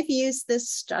chance. I've used this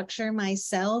structure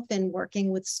myself in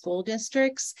working with school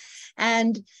districts.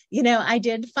 And, I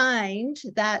did find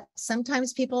that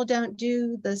sometimes people don't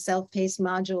do the self-paced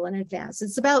module in advance.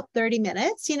 It's about 30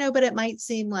 minutes, but it might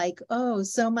seem like, oh,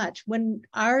 so much. When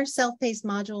our self-paced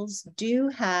modules do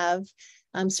have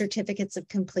certificates of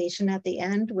completion at the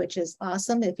end, which is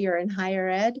awesome. If you're in higher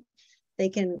ed, they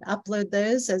can upload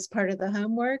those as part of the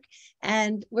homework.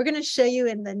 And we're going to show you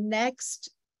in the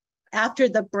next, after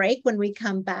the break, when we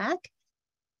come back,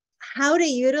 how to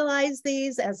utilize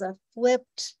these as a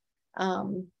flipped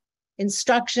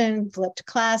instruction, flipped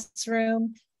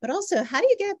classroom, but also how do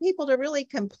you get people to really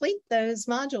complete those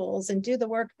modules and do the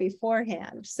work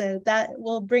beforehand? So that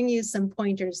will bring you some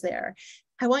pointers there.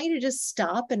 I want you to just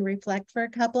stop and reflect for a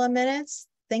couple of minutes.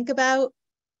 Think about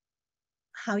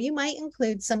how you might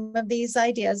include some of these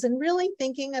ideas and really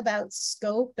thinking about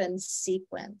scope and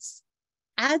sequence.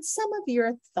 Add some of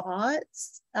your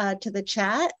thoughts to the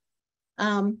chat.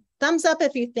 Thumbs up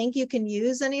if you think you can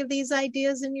use any of these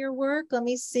ideas in your work. Let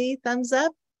me see, thumbs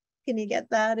up. Can you get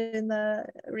that in the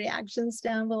reactions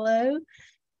down below?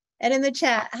 And in the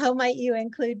chat, how might you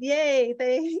include, yay,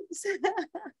 thanks.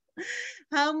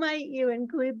 How might you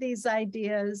include these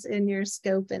ideas in your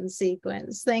scope and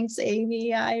sequence? Thanks,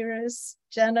 Amy, Iris,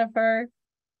 Jennifer.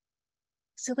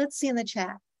 So let's see in the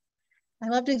chat. I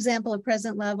loved an example of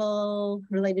present level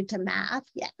related to math.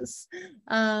 Yes.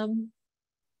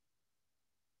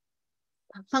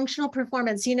 Functional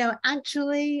performance.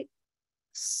 Actually,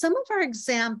 some of our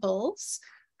examples,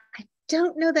 I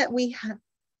don't know that we have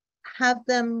have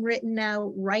them written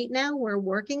out right now. We're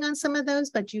working on some of those,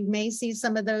 but you may see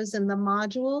some of those in the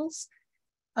modules.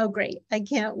 Oh, great. I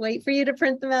can't wait for you to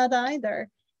print them out either.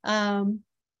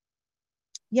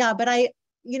 Yeah, but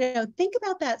think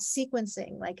about that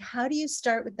sequencing. Like, how do you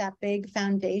start with that big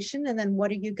foundation? And then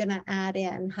what are you going to add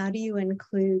in? How do you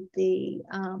include the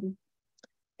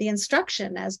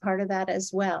instruction as part of that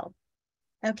as well?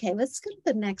 Okay, let's go to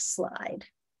the next slide.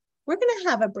 We're going to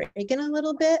have a break in a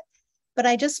little bit, but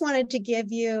I just wanted to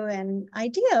give you an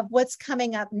idea of what's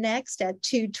coming up next at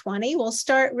 2:20. We'll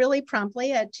start really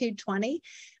promptly at 2:20.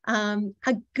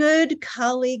 A good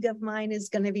colleague of mine is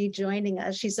going to be joining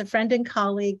us. She's a friend and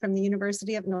colleague from the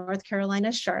University of North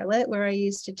Carolina, Charlotte, where I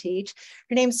used to teach.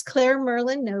 Her name's Claire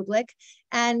Merlin-Noblick,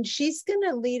 and she's going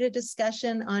to lead a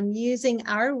discussion on using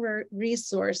our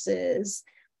resources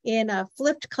in a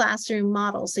flipped classroom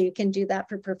model. So you can do that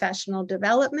for professional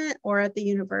development or at the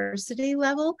university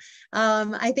level.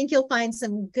 I think you'll find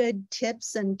some good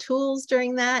tips and tools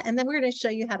during that. And then we're going to show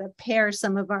you how to pair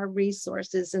some of our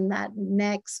resources in that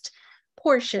next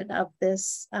portion of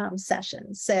this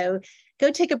session. So go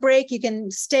take a break. You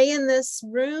can stay in this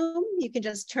room. You can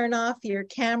just turn off your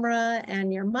camera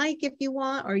and your mic if you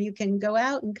want, or you can go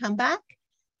out and come back.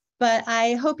 But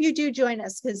I hope you do join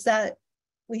us, because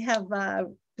we have a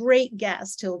great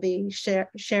guest who'll be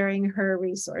sharing her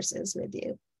resources with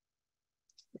you.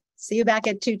 See you back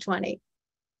at 2:20.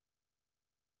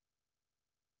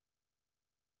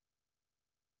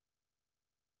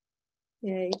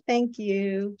 Yay, thank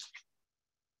you.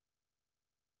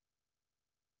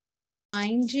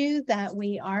 Remind you that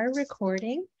we are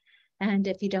recording, and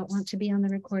if you don't want to be on the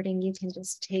recording, you can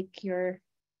just take your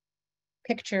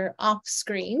picture off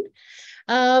screen.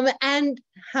 And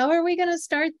how are we going to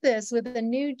start this? With a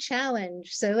new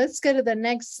challenge. So let's go to the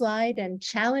next slide, and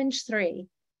challenge 3.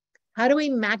 How do we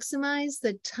maximize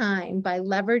the time by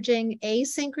leveraging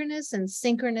asynchronous and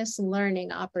synchronous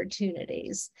learning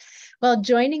opportunities? Well,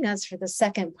 joining us for the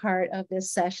second part of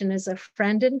this session is a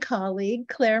friend and colleague,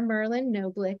 Claire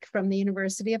Merlin-Noblick from the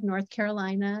University of North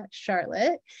Carolina,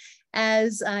 Charlotte.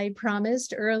 As I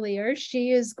promised earlier,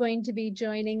 she is going to be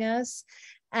joining us.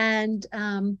 And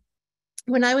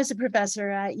when I was a professor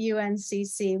at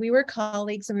UNCC, we were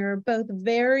colleagues, and we were both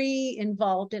very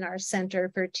involved in our Center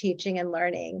for Teaching and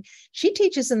Learning. She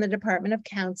teaches in the Department of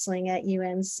Counseling at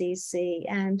UNCC,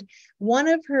 and one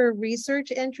of her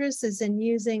research interests is in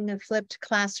using a flipped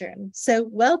classroom. So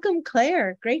welcome,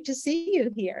 Claire. Great to see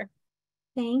you here.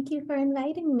 Thank you for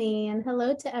inviting me, and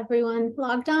hello to everyone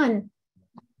logged on.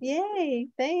 Yay,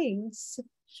 thanks.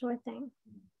 Sure thing.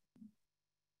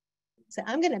 So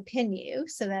I'm going to pin you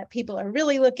so that people are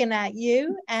really looking at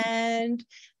you. And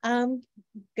go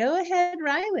ahead,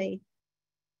 Riley.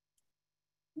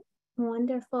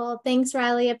 Wonderful. Thanks,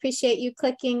 Riley. Appreciate you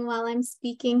clicking while I'm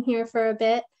speaking here for a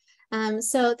bit.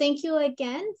 So thank you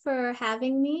again for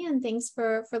having me, and thanks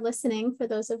for listening for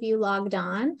those of you logged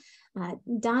on.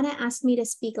 Donna asked me to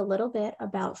speak a little bit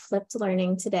about flipped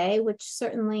learning today, which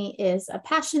certainly is a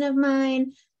passion of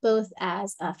mine, both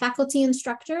as a faculty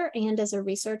instructor and as a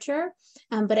researcher.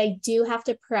 But I do have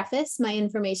to preface my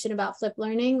information about flipped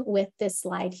learning with this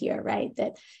slide here, right?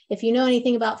 That if you know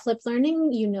anything about flipped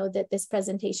learning, you know that this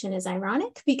presentation is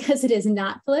ironic because it is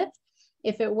not flipped.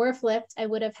 If it were flipped, I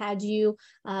would have had you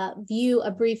view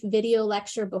a brief video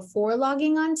lecture before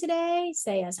logging on today,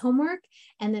 say as homework.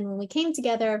 And then when we came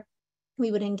together,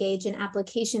 we would engage in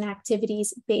application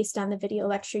activities based on the video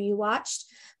lecture you watched.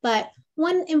 But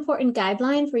one important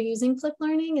guideline for using flipped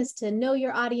learning is to know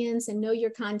your audience and know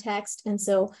your context. And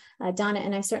so Donna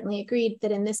and I certainly agreed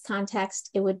that in this context,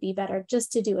 it would be better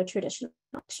just to do a traditional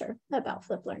lecture about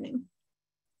flipped learning.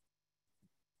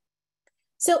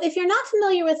 So if you're not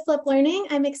familiar with flipped learning,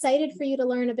 I'm excited for you to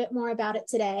learn a bit more about it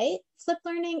today. Flipped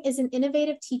learning is an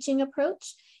innovative teaching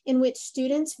approach in which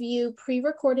students view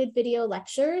pre-recorded video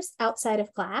lectures outside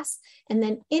of class, and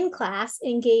then in class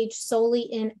engage solely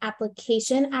in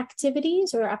application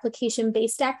activities or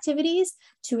application-based activities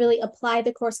to really apply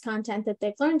the course content that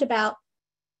they've learned about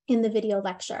in the video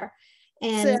lecture.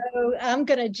 And so I'm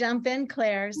going to jump in,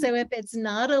 Claire. So if it's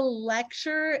not a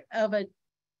lecture of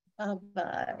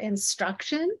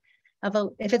instruction,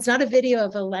 if it's not a video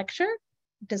of a lecture,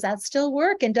 does that still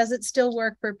work? And does it still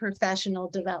work for professional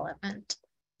development?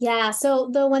 Yeah, so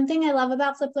the one thing I love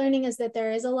about flipped learning is that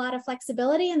there is a lot of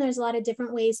flexibility and there's a lot of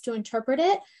different ways to interpret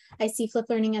it. I see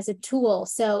flipped learning as a tool.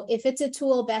 So if it's a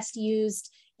tool best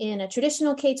used in a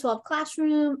traditional K-12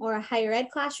 classroom or a higher ed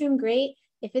classroom, great.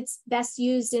 If it's best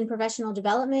used in professional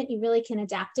development, you really can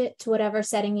adapt it to whatever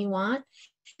setting you want.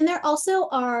 And there also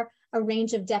are a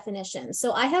range of definitions.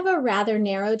 So I have a rather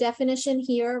narrow definition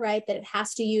here, right, that it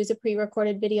has to use a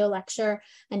pre-recorded video lecture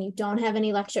and you don't have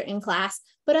any lecture in class,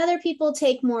 but other people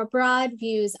take more broad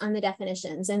views on the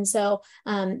definitions. And so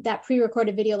that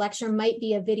pre-recorded video lecture might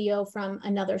be a video from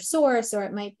another source, or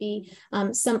it might be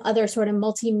some other sort of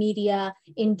multimedia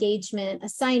engagement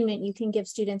assignment you can give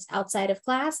students outside of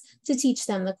class to teach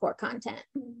them the core content.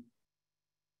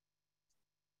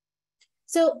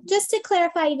 So just to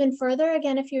clarify even further,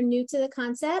 again, if you're new to the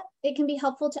concept, it can be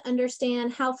helpful to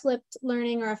understand how flipped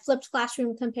learning or a flipped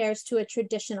classroom compares to a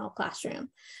traditional classroom.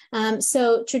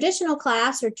 So traditional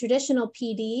class or traditional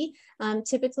PD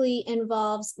typically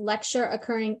involves lecture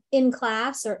occurring in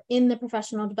class or in the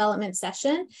professional development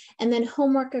session, and then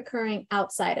homework occurring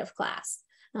outside of class.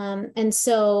 And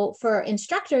so for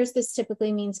instructors, this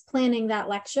typically means planning that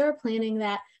lecture, planning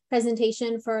that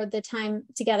presentation for the time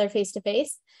together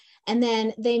face-to-face. And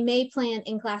then they may plan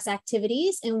in-class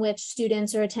activities in which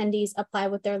students or attendees apply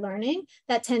what they're learning.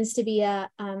 That tends to be a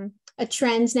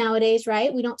trend nowadays,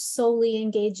 right? We don't solely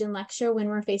engage in lecture when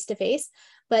we're face-to-face,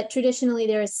 but traditionally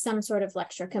there is some sort of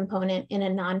lecture component in a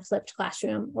non-flipped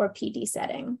classroom or PD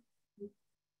setting.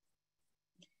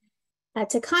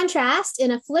 To contrast,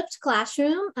 in a flipped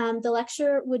classroom, the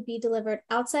lecture would be delivered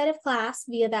outside of class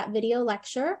via that video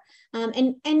lecture,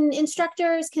 and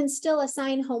instructors can still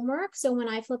assign homework. So when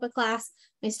I flip a class,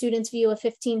 my students view a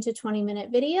 15 to 20-minute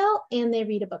video and they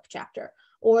read a book chapter,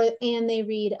 and they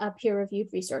read a peer-reviewed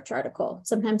research article.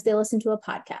 Sometimes they listen to a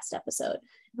podcast episode.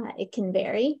 It can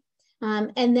vary.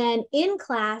 And then in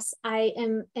class, I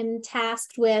am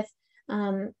tasked with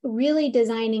really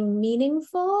designing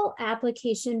meaningful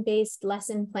application-based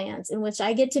lesson plans in which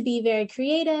I get to be very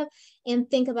creative and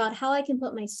think about how I can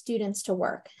put my students to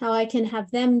work, how I can have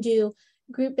them do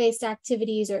group-based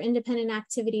activities or independent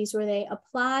activities where they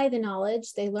apply the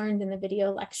knowledge they learned in the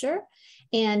video lecture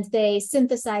and they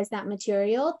synthesize that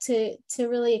material to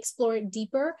really explore it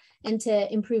deeper and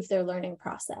to improve their learning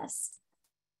process.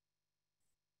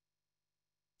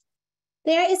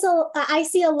 I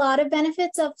see a lot of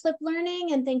benefits of flipped learning,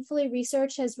 and thankfully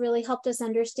research has really helped us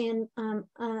understand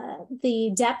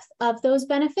the depth of those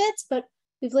benefits, but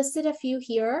we've listed a few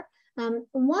here.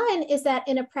 One is that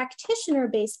in a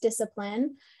practitioner-based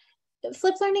discipline,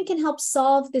 flipped learning can help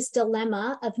solve this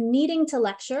dilemma of needing to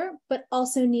lecture, but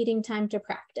also needing time to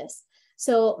practice.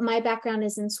 So my background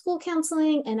is in school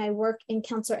counseling and I work in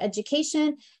counselor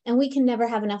education, and we can never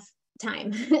have enough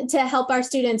time to help our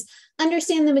students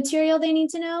understand the material they need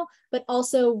to know, but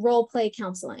also role play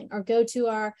counseling or go to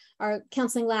our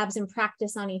counseling labs and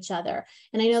practice on each other.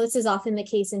 And I know this is often the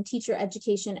case in teacher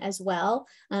education as well,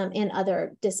 and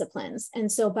other disciplines.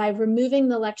 And so by removing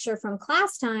the lecture from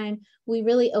class time, we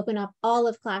really open up all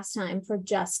of class time for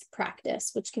just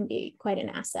practice, which can be quite an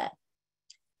asset.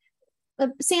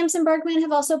 Sams and Bergman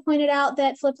have also pointed out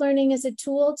that flipped learning is a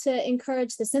tool to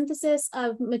encourage the synthesis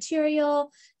of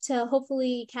material, to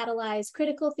hopefully catalyze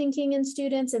critical thinking in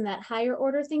students and that higher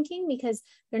order thinking, because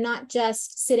they're not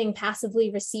just sitting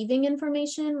passively receiving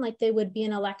information like they would be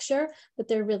in a lecture, but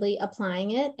they're really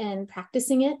applying it and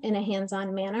practicing it in a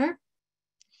hands-on manner.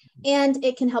 And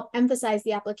it can help emphasize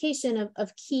the application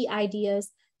of key ideas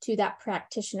to that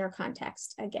practitioner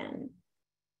context again.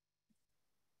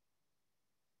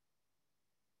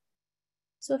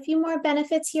 So a few more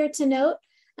benefits here to note.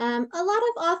 A lot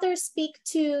of authors speak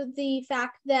to the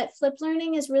fact that flipped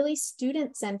learning is really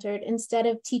student-centered instead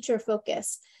of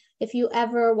teacher-focused. If you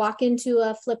ever walk into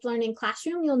a flipped learning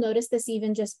classroom, you'll notice this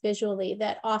even just visually,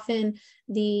 that often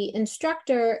the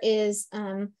instructor is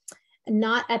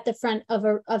not at the front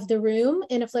of the room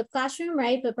in a flipped classroom,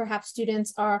 right? But perhaps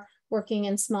students are working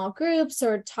in small groups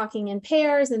or talking in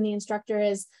pairs, and the instructor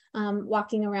is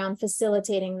walking around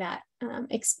facilitating that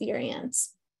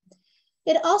experience.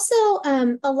 It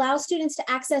also allows students to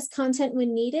access content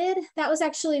when needed. That was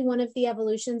actually one of the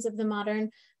evolutions of the modern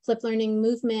flipped learning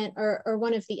movement, or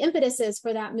one of the impetuses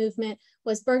for that movement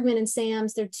was Bergman and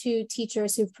Sams. They're two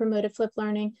teachers who've promoted flipped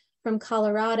learning from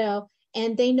Colorado.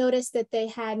 And they noticed that they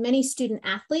had many student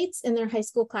athletes in their high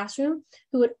school classroom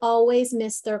who would always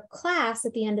miss their class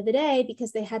at the end of the day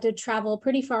because they had to travel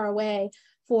pretty far away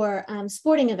for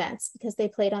sporting events because they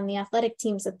played on the athletic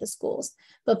teams at the schools.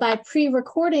 But by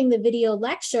pre-recording the video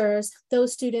lectures,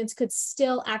 those students could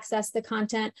still access the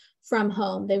content from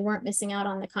home. They weren't missing out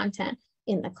on the content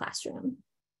in the classroom.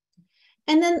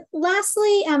 And then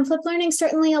lastly, flipped learning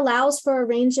certainly allows for a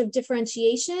range of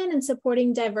differentiation and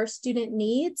supporting diverse student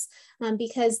needs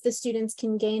because the students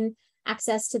can gain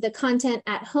access to the content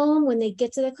at home when they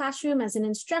get to the classroom. As an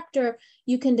instructor,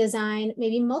 you can design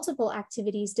maybe multiple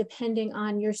activities depending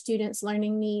on your students'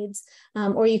 learning needs,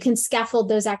 or you can scaffold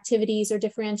those activities or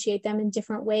differentiate them in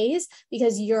different ways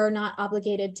because you're not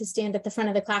obligated to stand at the front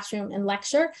of the classroom and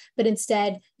lecture, but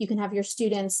instead you can have your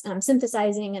students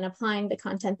synthesizing and applying the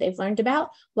content they've learned about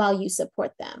while you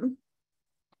support them.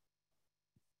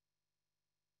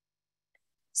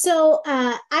 So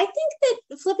I think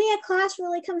that flipping a class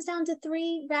really comes down to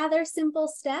 3 rather simple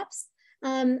steps.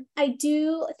 I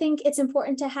do think it's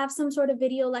important to have some sort of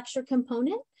video lecture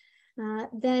component.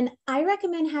 Then I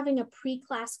recommend having a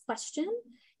pre-class question.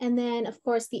 And then of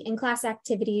course, the in-class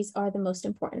activities are the most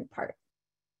important part.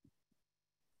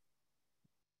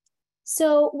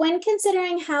 So when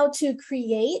considering how to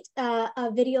create a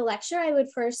video lecture, I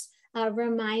would first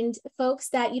remind folks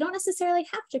that you don't necessarily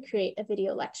have to create a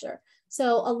video lecture.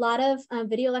 So a lot of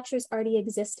video lectures already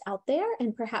exist out there,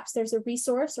 and perhaps there's a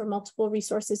resource or multiple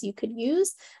resources you could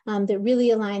use that really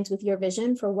aligns with your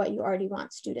vision for what you already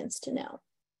want students to know.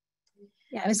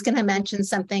 Yeah, I was going to mention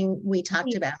something we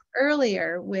talked about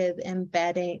earlier with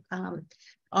embedding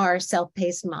our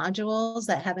self-paced modules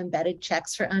that have embedded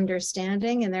checks for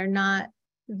understanding, and they're not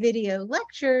video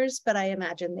lectures, but I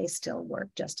imagine they still work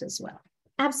just as well.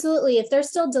 Absolutely. If they're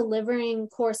still delivering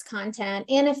course content,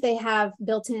 and if they have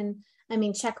built-in,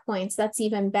 checkpoints, that's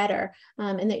even better.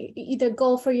 And the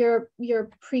goal for your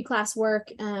pre-class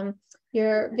work,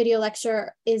 your video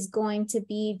lecture is going to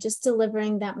be just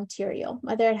delivering that material,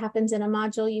 whether it happens in a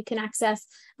module you can access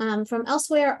from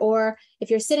elsewhere, or if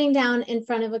you're sitting down in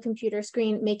front of a computer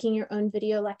screen making your own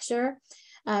video lecture.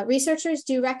 Researchers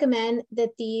do recommend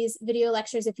that these video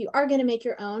lectures, if you are going to make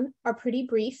your own, are pretty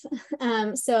brief.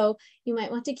 So you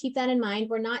might want to keep that in mind.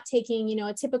 We're not taking,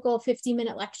 a typical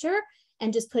 50-minute lecture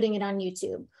and just putting it on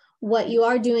YouTube. What you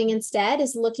are doing instead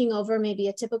is looking over maybe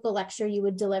a typical lecture you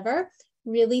would deliver,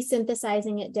 really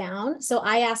synthesizing it down. So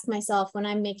I ask myself when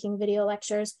I'm making video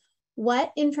lectures,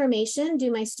 what information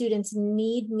do my students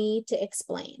need me to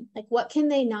explain? Like, what can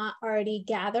they not already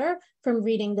gather from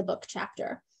reading the book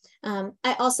chapter?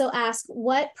 I also ask,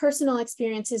 what personal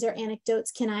experiences or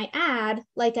anecdotes can I add,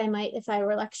 like I might if I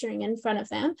were lecturing in front of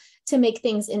them, to make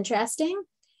things interesting?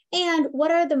 And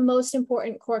what are the most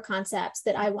important core concepts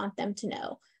that I want them to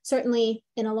know? Certainly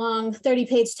in a long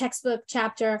 30-page textbook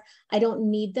chapter, I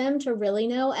don't need them to really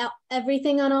know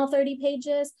everything on all 30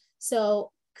 pages.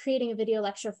 So creating a video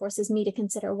lecture forces me to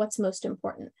consider what's most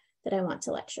important that I want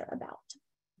to lecture about.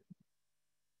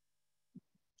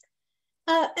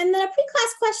 And then a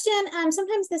pre-class question,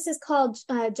 sometimes this is called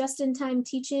just-in-time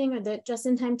teaching, or the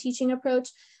just-in-time teaching approach.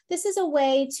 This is a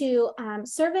way to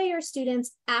survey your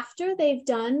students after they've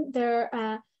done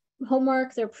their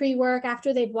homework, their pre-work,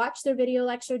 after they've watched their video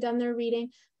lecture, done their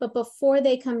reading, but before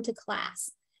they come to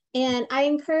class. And I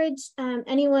encourage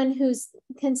anyone who's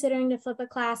considering to flip a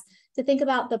class to think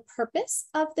about the purpose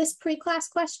of this pre-class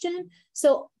question.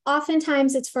 So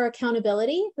oftentimes it's for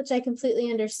accountability, which I completely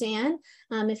understand.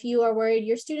 If you are worried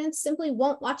your students simply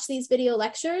won't watch these video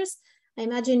lectures, I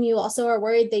imagine you also are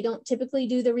worried they don't typically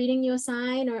do the reading you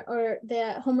assign or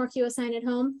the homework you assign at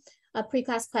home. A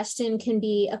pre-class question can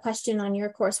be a question on your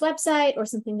course website or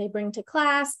something they bring to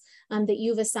class that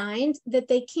you've assigned that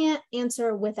they can't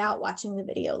answer without watching the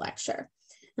video lecture.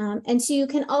 And so you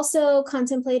can also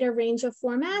contemplate a range of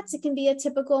formats. It can be a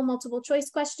typical multiple choice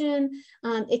question.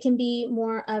 It can be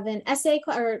more of an essay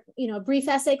or a brief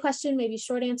essay question, maybe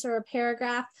short answer or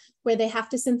paragraph where they have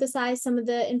to synthesize some of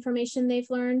the information they've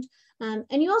learned.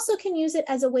 And you also can use it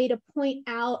as a way to point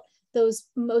out those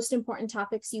most important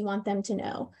topics you want them to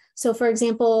know. So for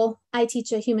example, I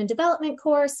teach a human development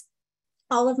course.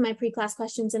 All of my pre-class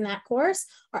questions in that course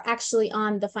are actually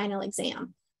on the final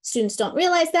exam. Students don't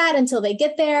realize that until they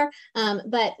get there,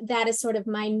 but that is sort of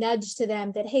my nudge to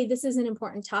them that, hey, this is an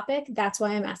important topic. That's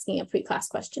why I'm asking a pre-class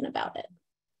question about it.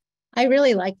 I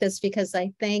really like this because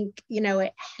I think,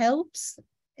 it helps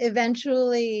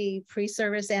eventually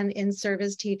pre-service and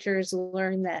in-service teachers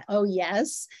learn that, oh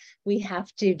yes, we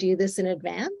have to do this in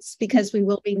advance because we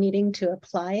will be needing to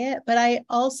apply it. But I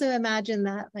also imagine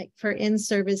that, like, for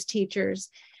in-service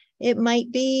teachers, it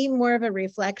might be more of a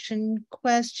reflection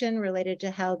question related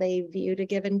to how they viewed a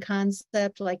given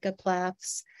concept, like a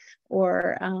class,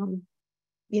 or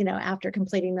after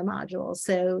completing the module.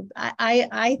 So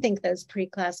I think those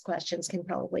pre-class questions can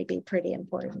probably be pretty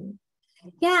important.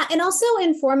 Yeah, and also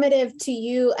informative to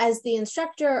you as the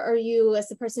instructor or you as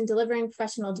the person delivering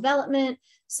professional development.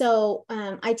 So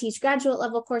I teach graduate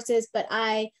level courses, but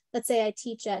let's say I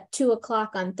teach at 2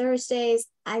 o'clock on Thursdays.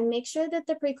 I make sure that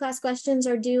the pre-class questions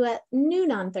are due at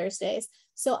noon on Thursdays.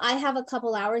 So I have a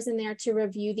couple hours in there to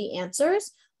review the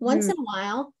answers Once in a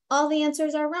while, all the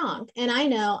answers are wrong. And I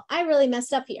know I really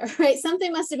messed up here, right?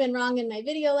 Something must have been wrong in my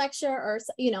video lecture, or,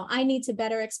 I need to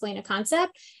better explain a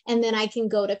concept. And then I can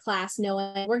go to class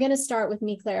knowing we're going to start with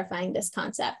me clarifying this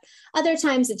concept. Other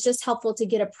times it's just helpful to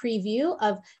get a preview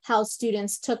of how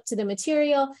students took to the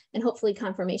material and hopefully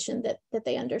confirmation that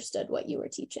they understood what you were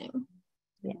teaching.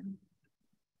 Yeah.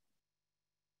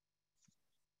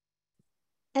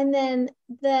 And then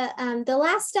the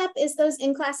last step is those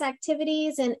in-class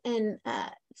activities, and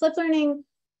Flip Learning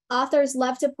authors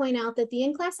love to point out that the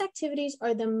in-class activities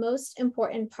are the most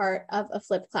important part of a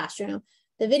flipped classroom.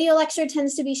 The video lecture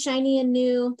tends to be shiny and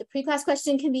new. The pre-class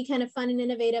question can be kind of fun and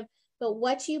innovative, but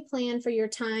what you plan for your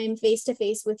time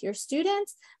face-to-face with your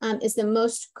students is the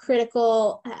most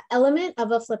critical element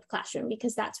of a flipped classroom,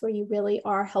 because that's where you really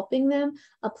are helping them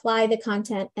apply the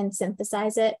content and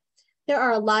synthesize it. There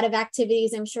are a lot of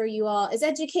activities. I'm sure you all as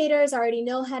educators already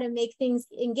know how to make things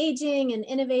engaging and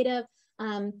innovative.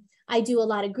 I do a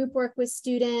lot of group work with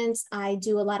students. I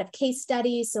do a lot of case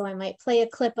studies. So I might play a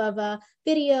clip of a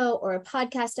video or a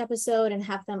podcast episode and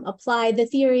have them apply the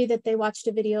theory that they watched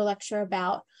a video lecture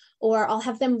about. Or I'll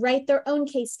have them write their own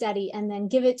case study and then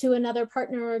give it to another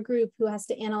partner or group who has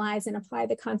to analyze and apply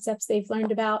the concepts they've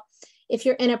learned about. If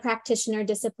you're in a practitioner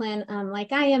discipline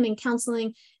like I am in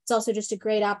counseling, it's also just a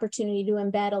great opportunity to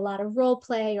embed a lot of role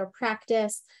play or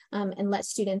practice and let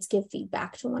students give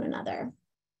feedback to one another.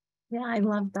 Yeah, I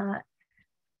love that.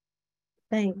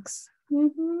 Thanks.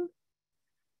 Mm-hmm.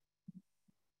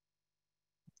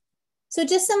 So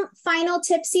just some final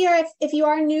tips here. If you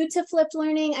are new to flipped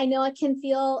learning, I know it can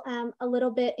feel a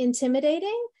little bit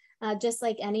intimidating. Just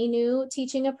like any new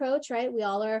teaching approach, right? We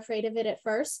all are afraid of it at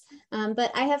first,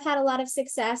 but I have had a lot of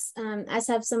success, as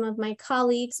have some of my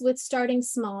colleagues, with starting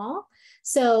small.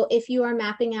 So if you are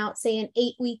mapping out, say, an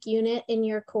 8-week unit in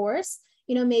your course,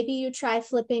 maybe you try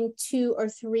flipping 2 or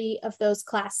 3 of those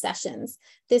class sessions.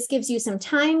 This gives you some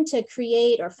time to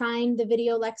create or find the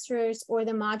video lectures or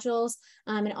the modules.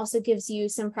 It also gives you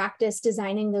some practice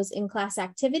designing those in-class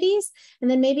activities. And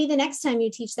then maybe the next time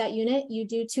you teach that unit, you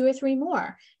do 2 or 3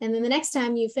 more. And then the next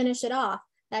time you finish it off,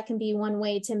 that can be one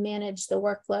way to manage the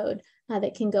workload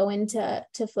that can go into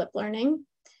flipped learning.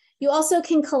 You also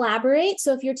can collaborate.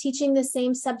 So if you're teaching the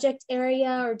same subject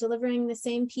area or delivering the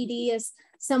same PD as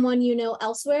someone you know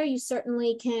elsewhere, you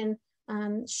certainly can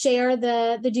share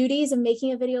the duties of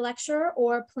making a video lecture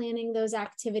or planning those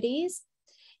activities.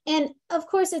 And of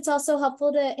course, it's also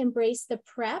helpful to embrace the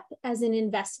prep as an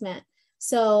investment.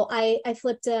 So I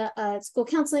flipped a school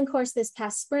counseling course this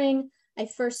past spring. I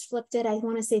first flipped it, I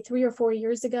want to say 3 or 4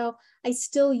 years ago. I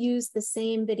still use the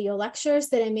same video lectures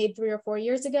that I made 3 or 4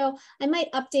 years ago. I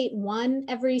might update one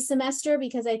every semester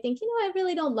because I think, I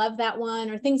really don't love that one,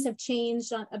 or things have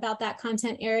changed about that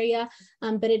content area,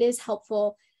 but it is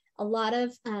helpful. A lot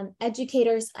of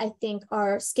educators, I think,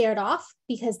 are scared off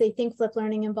because they think flipped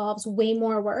learning involves way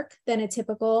more work than a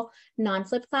typical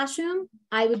non-flipped classroom.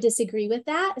 I would disagree with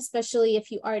that, especially if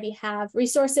you already have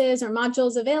resources or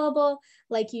modules available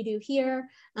like you do here.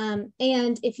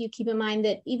 And if you keep in mind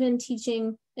that even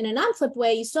teaching in a non-flipped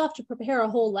way, you still have to prepare a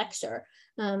whole lecture.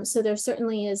 So there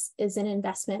certainly is an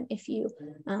investment if you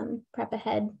prep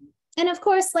ahead. And of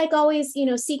course, like always,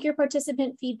 seek your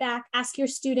participant feedback, ask your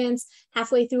students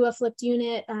halfway through a flipped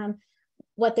unit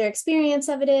what their experience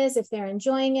of it is, if they're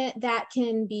enjoying it. That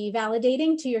can be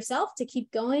validating to yourself to keep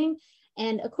going.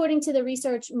 And according to the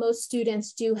research, most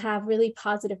students do have really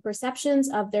positive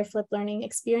perceptions of their flipped learning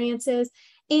experiences.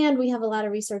 And we have a lot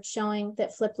of research showing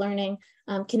that flipped learning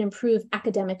can improve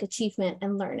academic achievement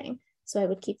and learning. So I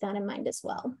would keep that in mind as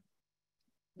well.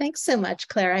 Thanks so much,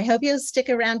 Claire. I hope you'll stick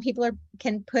around. People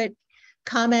can put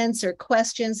comments or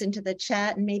questions into the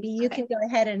chat, and maybe you can go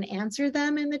ahead and answer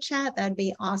them in the chat. That'd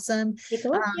be awesome.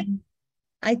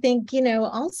 I think,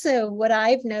 also what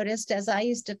I've noticed as I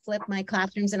used to flip my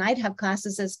classrooms, and I'd have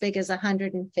classes as big as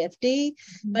 150,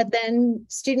 but then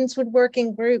students would work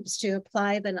in groups to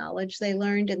apply the knowledge they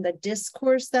learned and the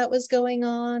discourse that was going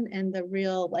on, and the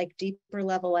real deeper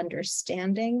level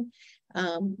understanding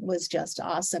was just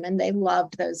awesome. And they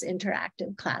loved those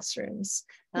interactive classrooms.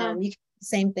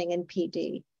 Same thing in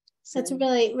PD. So. That's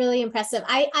really, really impressive.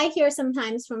 I hear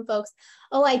sometimes from folks,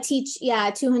 oh, I teach,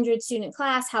 a 200 student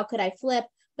class. How could I flip?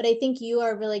 But I think you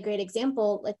are a really great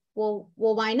example. Well,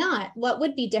 why not? What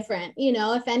would be different?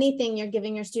 If anything, you're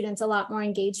giving your students a lot more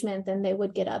engagement than they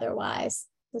would get otherwise.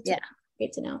 That's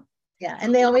great to know. Yeah,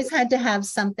 and they always had to have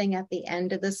something at the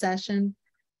end of the session,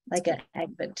 like an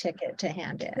exit ticket to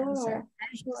hand in. Sure.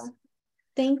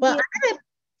 Thank you. I'm going to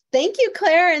Thank you,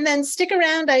 Claire. And then stick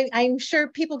around. I'm sure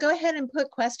people go ahead and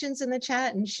put questions in the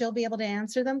chat and she'll be able to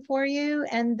answer them for you.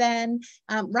 And then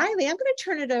Riley, I'm going to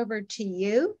turn it over to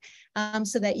you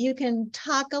so that you can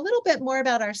talk a little bit more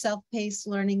about our self-paced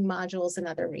learning modules and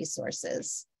other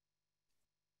resources.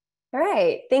 All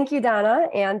right. Thank you, Donna.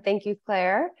 And thank you,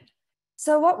 Claire.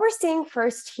 So what we're seeing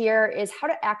first here is how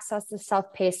to access the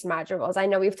self-paced modules. I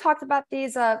know we've talked about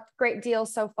these a great deal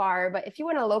so far, but if you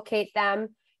want to locate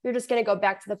them, you're just going to go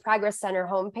back to the Progress Center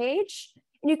homepage,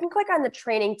 and you can click on the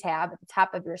training tab at the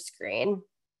top of your screen.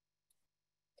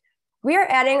 We are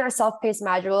adding our self-paced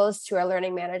modules to our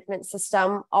learning management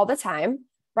system all the time.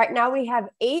 Right now we have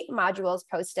 8 modules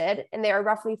posted, and they are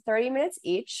roughly 30 minutes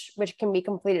each, which can be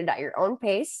completed at your own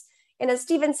pace. And as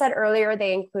Stephen said earlier,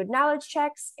 they include knowledge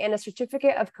checks and a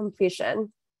certificate of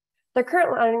completion. The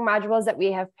current learning modules that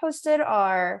we have posted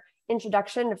are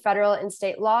Introduction to Federal and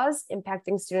State Laws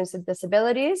Impacting Students with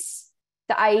Disabilities,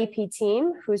 the IEP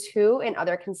Team, Who's Who and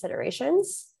Other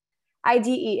Considerations,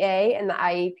 IDEA and the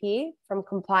IEP, From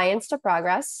Compliance to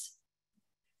Progress,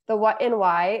 the What and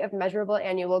Why of Measurable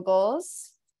Annual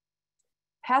Goals,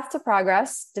 Path to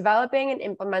Progress, Developing and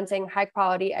Implementing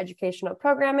High-Quality Educational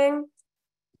Programming,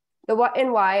 the What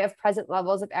and Why of Present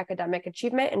Levels of Academic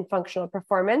Achievement and Functional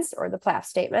Performance, or the PLAF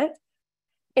statement,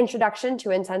 Introduction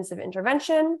to Intensive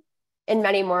Intervention, and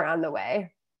many more on the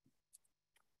way.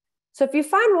 So if you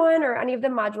find one or any of the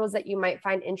modules that you might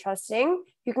find interesting,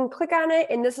 you can click on it,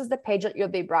 and this is the page that you'll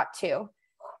be brought to.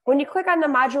 When you click on the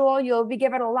module, you'll be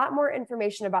given a lot more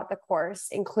information about the course,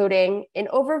 including an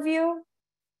overview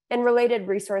and related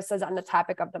resources on the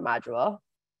topic of the module.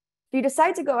 If you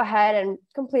decide to go ahead and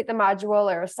complete the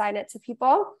module or assign it to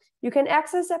people, you can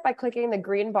access it by clicking the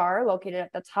green bar located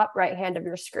at the top right hand of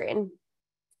your screen.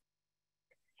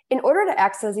 In order to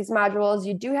access these modules,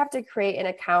 you do have to create an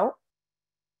account.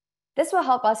 This will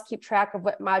help us keep track of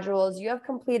what modules you have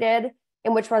completed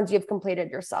and which ones you've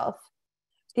completed yourself.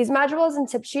 These modules and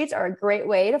tip sheets are a great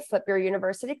way to flip your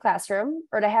university classroom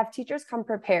or to have teachers come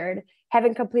prepared,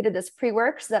 having completed this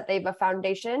pre-work so that they have a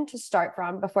foundation to start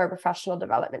from before a professional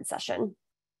development session.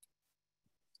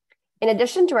 In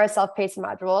addition to our self-paced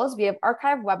modules, we have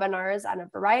archived webinars on a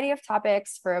variety of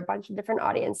topics for a bunch of different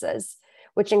audiences,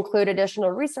 which include additional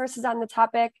resources on the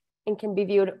topic and can be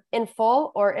viewed in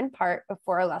full or in part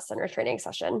before a lesson or training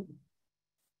session.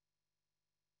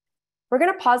 We're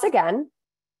going to pause again.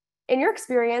 In your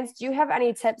experience, do you have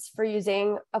any tips for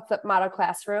using a flipped model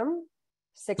classroom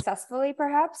successfully,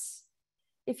 perhaps?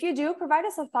 If you do, provide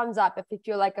us a thumbs up if you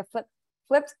feel like a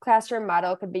flipped classroom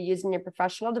model could be used in your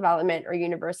professional development or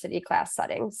university class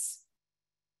settings.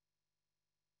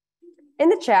 In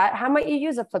the chat, how might you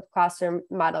use a flipped classroom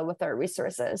model with our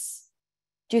resources?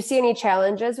 Do you see any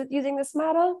challenges with using this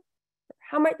model?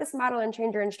 How might this model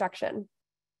change your instruction?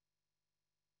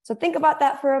 So think about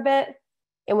that for a bit.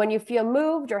 And when you feel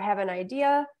moved or have an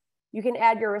idea, you can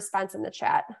add your response in the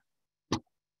chat.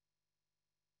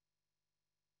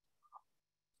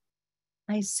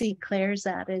 I see Claire's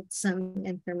added some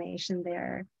information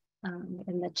there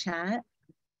in the chat.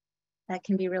 That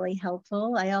can be really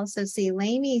helpful. I also see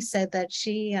Lainey said that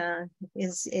she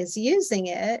is using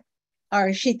it,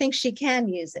 or she thinks she can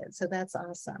use it. So that's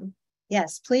awesome.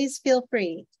 Yes, please feel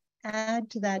free,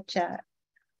 add to that chat.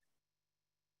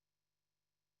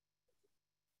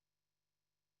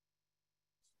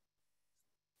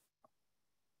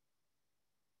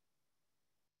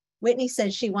 Whitney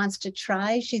says she wants to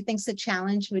try. She thinks the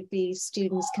challenge would be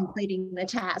students completing the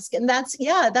task. And that's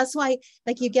why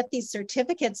like you get these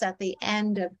certificates at the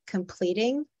end of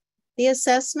completing the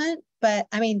assessment. But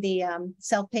I mean, the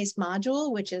self-paced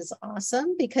module, which is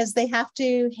awesome because they have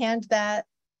to hand that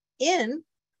in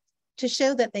to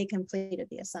show that they completed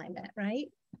the assignment, right?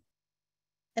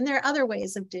 And there are other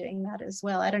ways of doing that as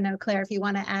well. I don't know, Claire, if you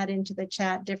want to add into the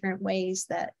chat different ways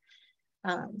that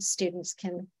students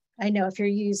can. I know if you're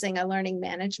using a learning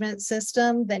management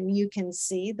system, then you can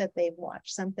see that they've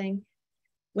watched something.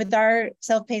 With our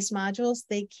self-paced modules,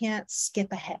 they can't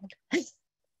skip ahead.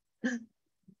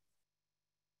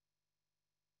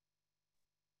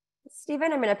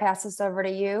 Stephen, I'm going to pass this over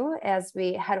to you as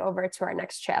we head over to our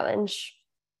next challenge.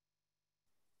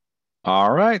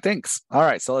 All right, thanks. All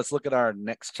right, so let's look at our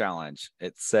next challenge.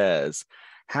 It says,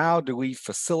 how do we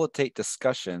facilitate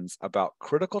discussions about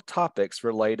critical topics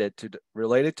related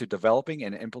to developing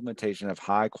and implementation of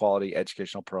high quality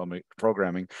educational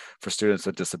programming for students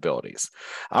with disabilities?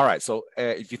 All right, so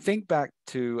if you think back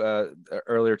to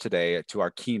earlier today to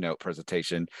our keynote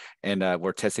presentation, and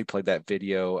where Tessie played that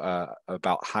video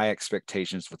about high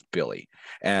expectations with Billy,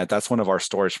 and that's one of our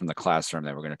stories from the classroom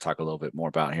that we're going to talk a little bit more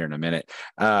about here in a minute.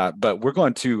 But we're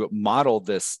going to model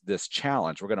this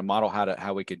challenge. We're going to model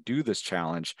how we could do this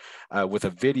challenge with a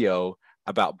video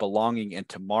about belonging in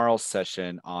tomorrow's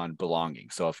session on belonging.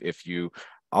 So if you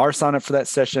are signed up for that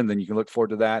session, then you can look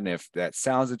forward to that. And if that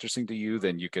sounds interesting to you,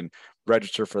 then you can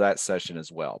register for that session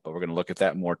as well. But we're going to look at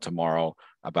that more tomorrow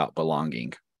about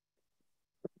belonging.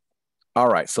 All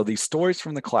right, so these stories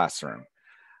from the classroom.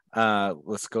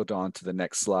 Let's go on to the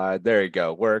next slide. There you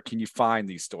go. Where can you find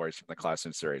these stories from the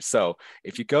classroom series? So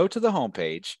if you go to the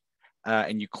homepage,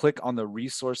 and you click on the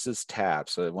resources tab.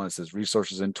 So the one that says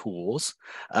resources and tools,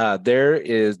 there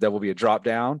will be a drop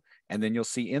down, and then you'll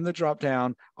see in the drop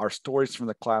down, our stories from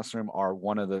the classroom are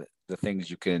one of the things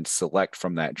you can select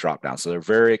from that drop down. So they're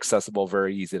very accessible,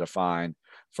 very easy to find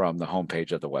from the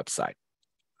homepage of the website.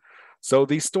 So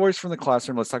these stories from the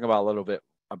classroom, let's talk about a little bit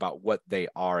about what they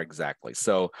are exactly.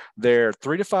 So they're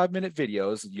 3 to 5 minute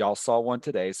videos. Y'all saw one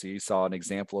today, so you saw an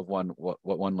example of what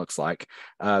one looks like.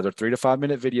 They're 3 to 5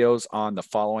 minute videos on the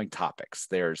following topics.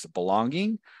 There's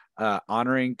belonging,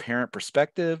 honoring parent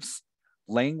perspectives,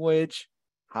 language,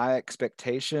 high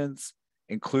expectations,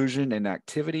 inclusion and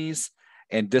activities,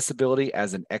 and disability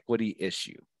as an equity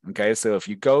issue. Okay, so if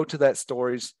you go to that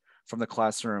stories from the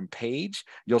classroom page,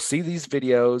 you'll see these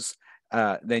videos.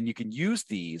 Then you can use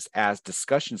these as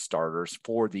discussion starters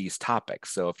for these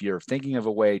topics. So if you're thinking of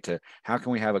a way to, how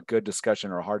can we have a good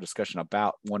discussion or a hard discussion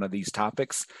about one of these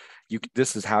topics,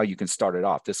 this is how you can start it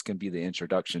off. This can be the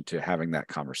introduction to having that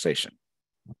conversation.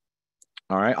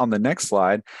 All right, on the next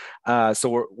slide,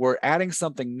 so we're adding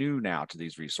something new now to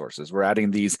these resources. We're adding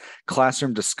these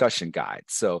classroom discussion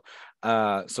guides. So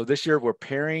this year we're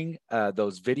pairing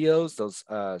those videos, those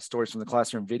stories from the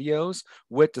classroom videos,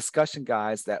 with discussion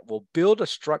guides that will build a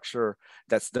structure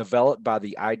that's developed by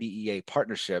the IDEA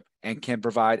partnership and can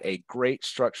provide a great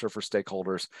structure for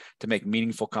stakeholders to make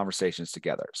meaningful conversations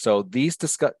together. So these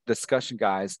discussion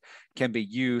guides can be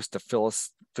used to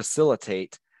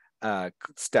facilitate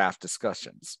staff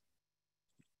discussions.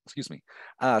 Excuse me.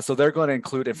 So they're going to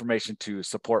include information to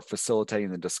support facilitating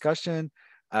the discussion,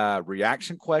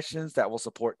 reaction questions that will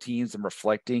support teams in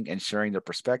reflecting and sharing their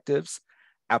perspectives,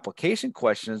 application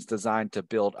questions designed to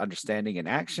build understanding and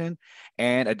action,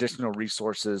 and additional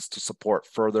resources to support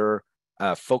further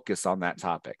focus on that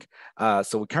topic.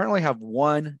 So we currently have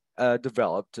one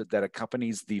developed that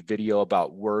accompanies the video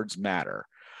about words matter.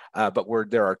 But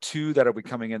there are 2 that will be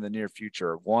coming in the near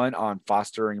future, one on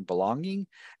fostering belonging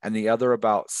and the other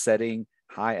about setting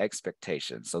high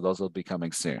expectations. So those will be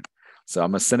coming soon. So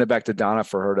I'm going to send it back to Donna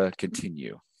for her to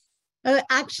continue.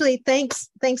 Actually, thanks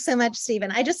so much, Stephen.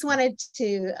 I just wanted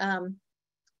to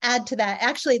add to that.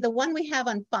 Actually, the one we have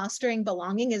on fostering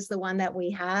belonging is the one that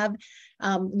we have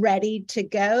ready to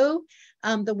go.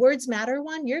 The words matter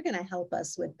one, you're going to help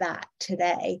us with that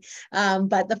today.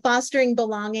 But the fostering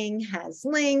belonging has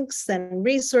links and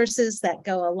resources that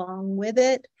go along with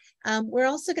it. We're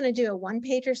also going to do a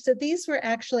one-pager. So these were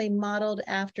actually modeled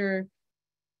after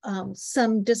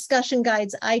some discussion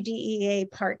guides IDEA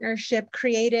partnership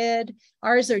created.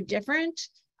 Ours are different,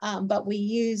 but we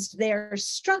used their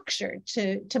structure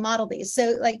to model these.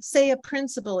 So like say a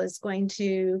principal is going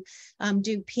to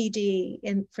do PD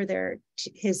for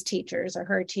his teachers or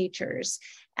her teachers.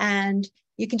 And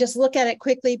you can just look at it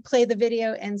quickly, play the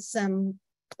video, and some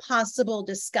possible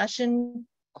discussion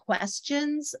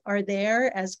questions are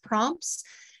there as prompts.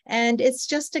 And it's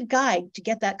just a guide to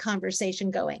get that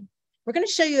conversation going. We're going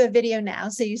to show you a video now.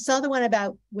 So you saw the one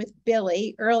with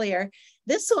Billy earlier.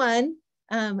 This one,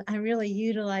 I really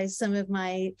utilized some of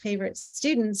my favorite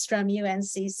students from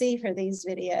UNCC for these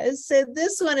videos. So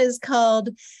this one is called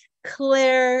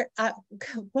Claire. I'm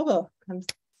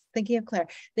thinking of Claire.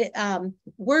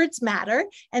 Words Matter.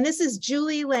 And this is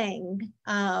Julie Lang.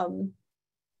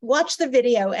 Watch the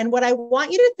video. And what I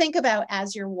want you to think about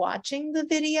as you're watching the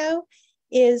video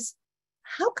is,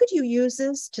 how could you use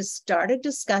this to start a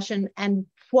discussion, and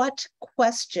what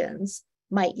questions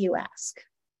might you ask?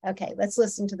 Okay, let's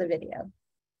listen to the video.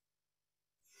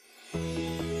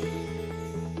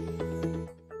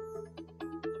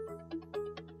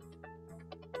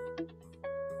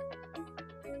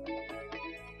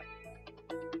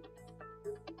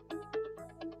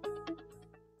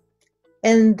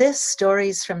 In this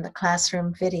Stories from the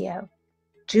Classroom video,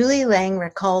 Julie Lang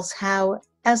recalls how,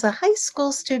 As a high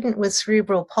school student with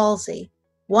cerebral palsy,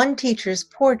 one teacher's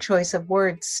poor choice of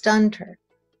words stunned her,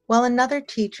 while another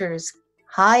teacher's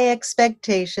high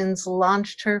expectations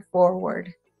launched her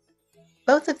forward.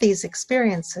 Both of these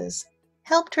experiences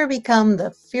helped her become the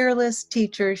fearless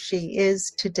teacher she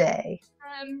is today.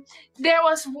 There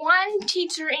was one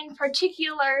teacher in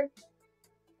particular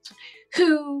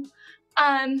who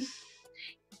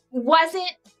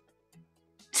wasn't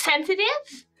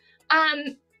sensitive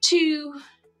to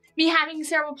me having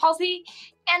cerebral palsy,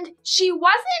 and she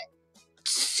wasn't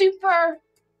super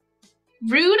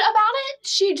rude about it.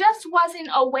 She just wasn't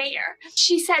aware.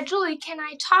 She said, "Julie, can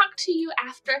I talk to you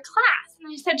after class?"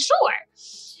 And I said, "Sure."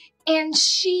 And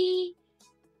she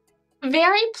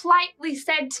very politely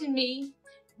said to me,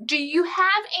 "Do you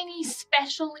have any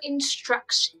special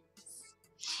instructions?"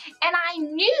 And I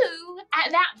knew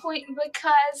at that point,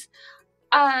 because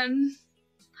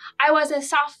I was a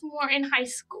sophomore in high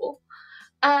school.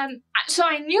 So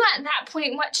I knew at that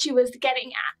point what she was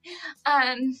getting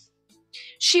at.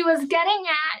 She was getting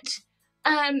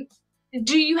at,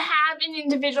 do you have an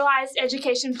individualized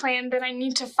education plan that I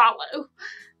need to follow?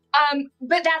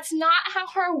 But that's not how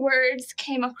her words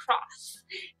came across.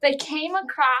 They came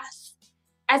across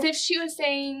as if she was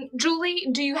saying, "Julie,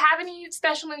 do you have any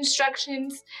special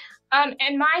instructions?"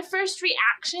 And my first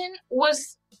reaction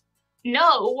was,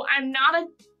 no, I'm not a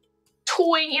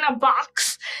toy in a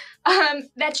box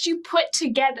that you put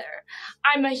together.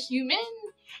 I'm a human,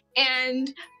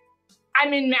 and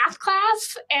I'm in math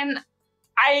class, and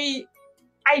I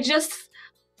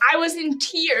was in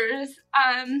tears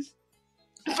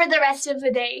for the rest of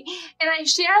the day. And I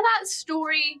share that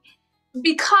story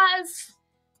because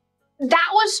that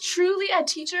was truly a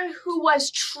teacher who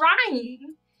was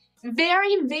trying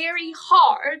very, very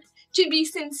hard to be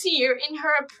sincere in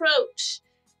her approach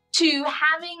to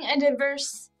having a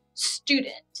diverse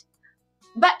student.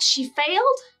 But she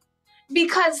failed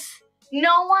because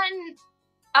no one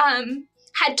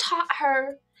had taught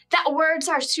her that words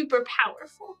are super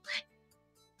powerful.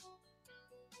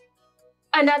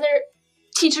 Another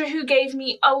teacher who gave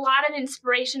me a lot of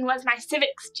inspiration was my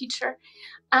civics teacher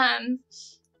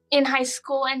in high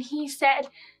school, and he said,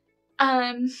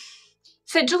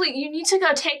 "Julie, you need to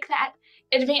go take that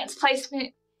advanced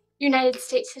placement United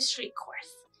States history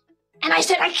course." And I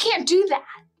said, "I can't do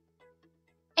that."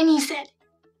 And he said,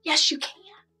 "Yes, you can."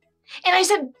 And I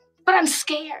said, "But I'm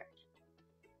scared."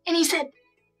 And he said,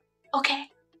 "Okay."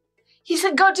 He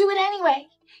said, "Go do it anyway.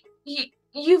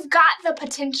 You've got the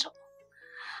potential."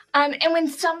 And when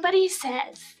somebody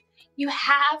says you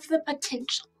have the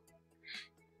potential,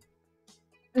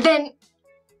 then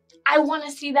I want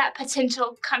to see that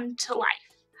potential come to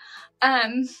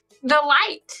life. The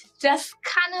light just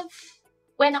kind of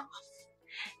went off.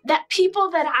 That people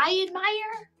that I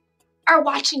admire are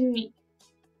watching me,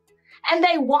 and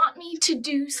they want me to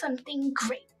do something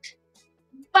great.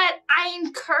 But I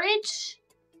encourage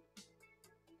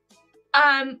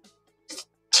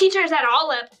teachers at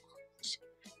all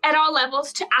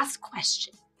levels to ask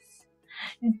questions.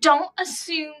 Don't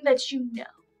assume that you know.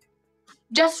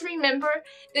 Just remember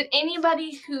that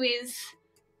anybody who is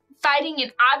fighting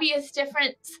an obvious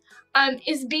difference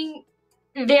is being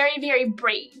very, very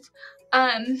brave.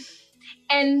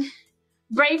 And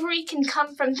bravery can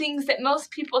come from things that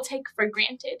most people take for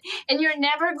granted. And you're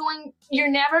never going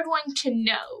to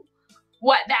know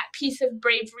what that piece of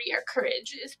bravery or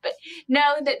courage is. But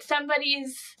know that somebody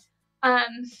is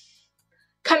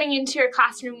coming into your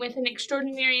classroom with an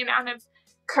extraordinary amount of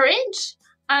courage,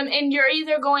 and you're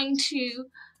either going to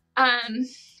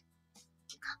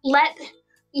let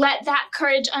that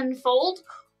courage unfold,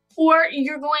 or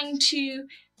you're going to,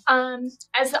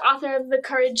 as the author of The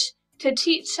Courage to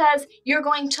Teach says, you're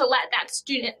going to let that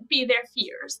student be their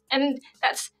fears. And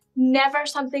that's never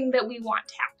something that we want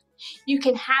to happen. You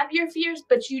can have your fears,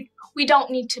 but we don't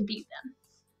need to be them.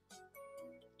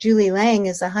 Julie Lang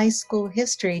is a high school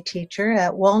history teacher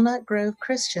at Walnut Grove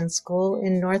Christian School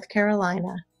in North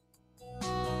Carolina.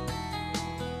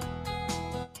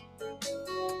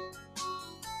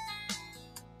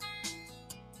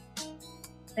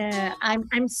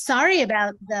 I'm sorry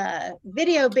about the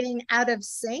video being out of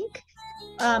sync.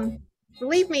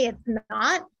 Believe me, it's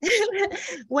not.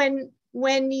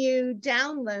 When you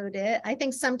download it, I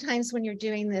think sometimes when you're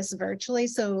doing this virtually,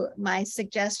 so my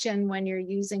suggestion when you're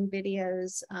using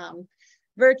videos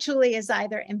virtually is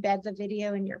either embed the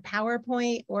video in your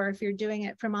PowerPoint, or if you're doing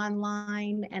it from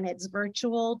online and it's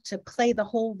virtual, to play the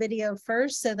whole video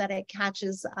first so that it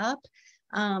catches up.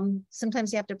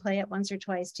 Sometimes you have to play it once or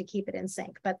twice to keep it in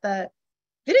sync, but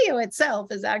video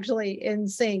itself is actually in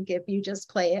sync if you just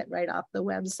play it right off the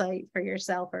website for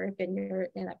yourself, or if you're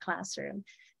in a classroom,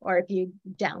 or if you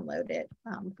download it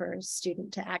for a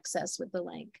student to access with the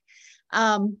link.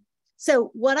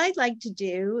 So what I'd like to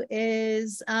do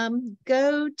is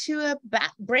go to a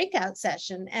breakout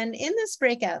session. And in this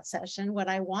breakout session, what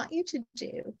I want you to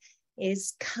do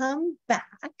is come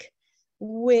back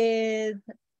with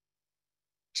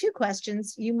 2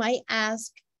 questions you might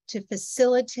ask to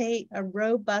facilitate a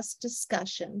robust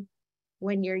discussion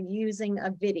when you're using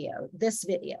a video, this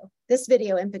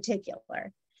video in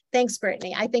particular. Thanks,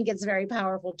 Brittany. I think it's a very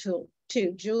powerful tool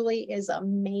too. Julie is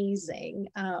amazing.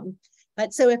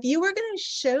 But so if you were going to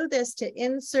show this to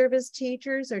in-service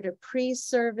teachers or to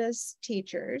pre-service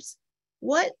teachers,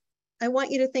 what I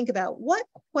want you to think about, what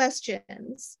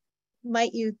questions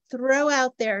might you throw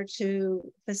out there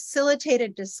to facilitate a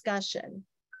discussion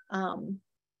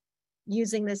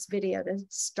using this video to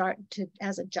start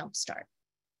as a jump start.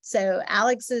 So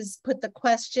Alex has put the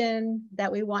question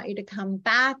that we want you to come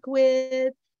back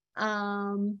with.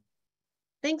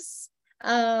 Thanks.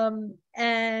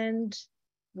 And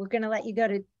we're going to let you go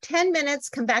to 10 minutes,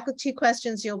 come back with 2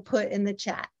 questions you'll put in the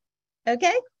chat.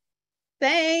 Okay?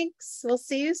 Thanks. We'll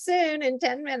see you soon in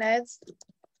 10 minutes.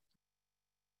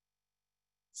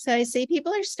 So I see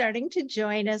people are starting to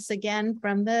join us again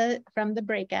from the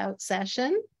breakout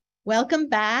session. Welcome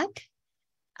back.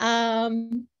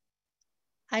 Welcome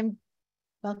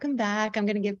back. I'm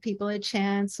going to give people a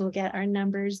chance. We'll get our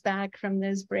numbers back from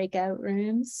those breakout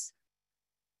rooms.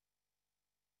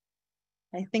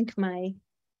 I think my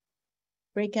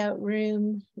breakout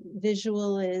room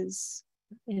visual is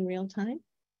in real time.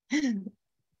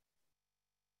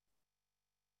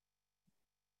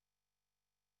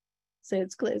 So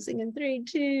it's closing in 3,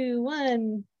 2,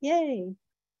 1, yay.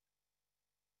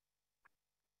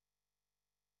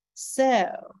 So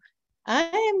I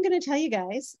am going to tell you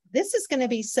guys, this is going to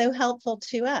be so helpful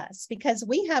to us because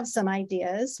we have some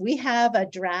ideas. We have a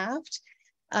draft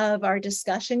of our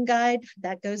discussion guide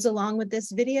that goes along with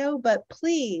this video, but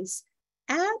please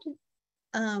add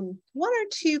 1 or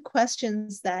 2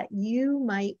 questions that you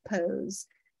might pose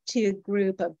to a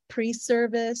group of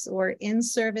pre-service or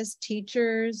in-service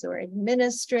teachers or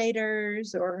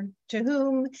administrators, or to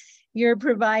whom you're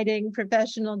providing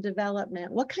professional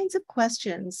development. What kinds of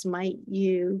questions might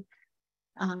you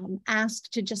ask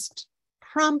to just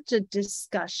prompt a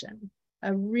discussion,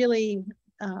 a really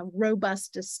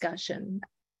robust discussion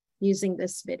using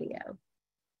this video?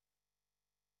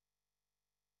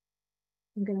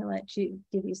 I'm going to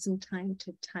give you some time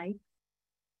to type.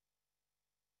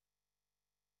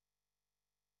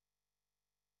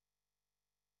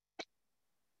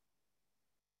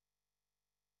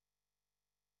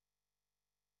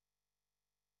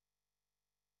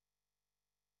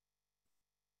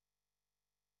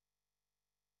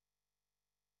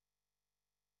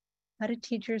 How do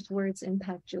teachers' words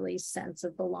impact Julie's sense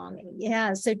of belonging?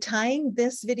 Yeah, so tying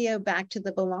this video back to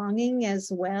the belonging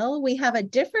as well. We have a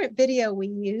different video we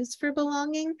use for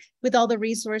belonging with all the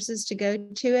resources to go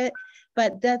to it,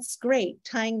 but that's great,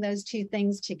 tying those 2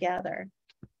 things together.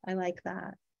 I like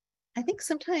that. I think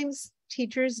sometimes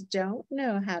teachers don't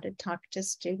know how to talk to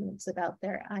students about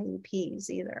their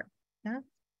IEPs either. Yeah.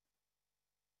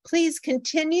 Please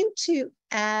continue to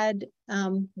add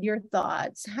your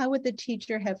thoughts. How would the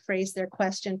teacher have phrased their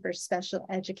question for special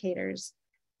educators,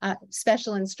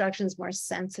 special instructions more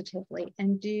sensitively?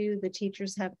 And do the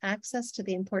teachers have access to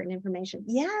the important information?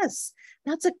 Yes,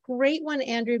 that's a great one,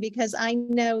 Andrew, because I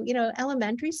know,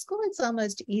 elementary school, it's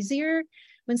almost easier.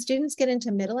 When students get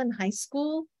into middle and high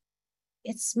school,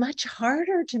 it's much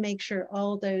harder to make sure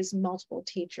all those multiple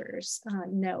teachers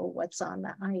know what's on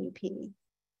the IEP.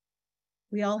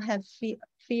 We all have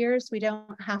fears. We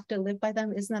don't have to live by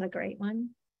them. Isn't that a great one?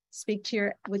 Speak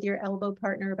to with your elbow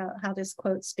partner about how this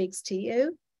quote speaks to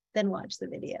you, then watch the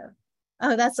video.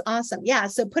 Oh, that's awesome. Yeah,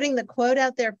 so putting the quote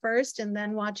out there first and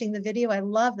then watching the video. I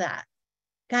love that.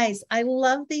 Guys, I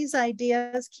love these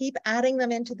ideas. Keep adding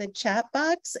them into the chat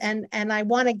box, and I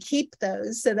want to keep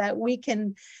those so that we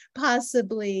can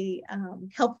possibly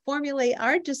help formulate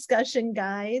our discussion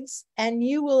guides, and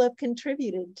you will have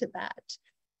contributed to that.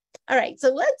 All right, so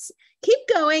let's keep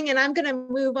going, and I'm going to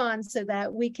move on so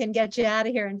that we can get you out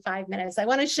of here in 5 minutes. I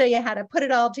want to show you how to put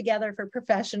it all together for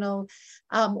professional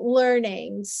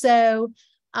learning. So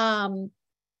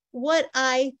what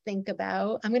I think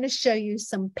about, I'm going to show you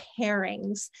some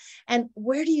pairings. And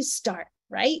where do you start,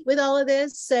 right, with all of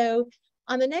this? So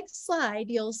on the next slide,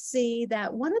 you'll see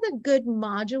that one of the good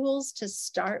modules to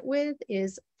start with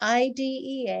is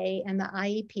IDEA and the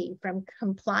IEP, from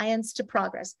compliance to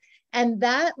progress. And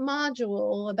that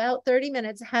module, about 30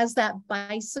 minutes, has that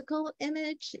bicycle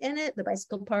image in it, the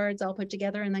bicycle parts all put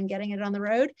together and then getting it on the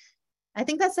road. I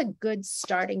think that's a good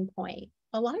starting point.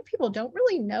 A lot of people don't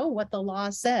really know what the law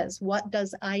says. What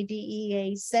does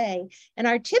IDEA say? And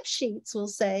our tip sheets will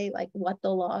say like what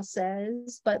the law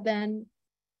says, but then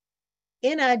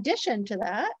in addition to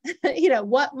that,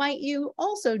 what might you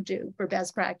also do for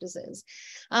best practices?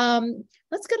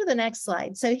 Let's go to the next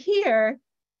slide. So here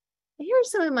are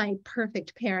some of my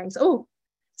perfect pairings. Oh,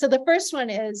 so the first one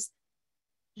is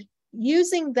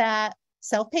using that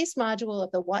self-paced module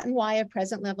of the what and why of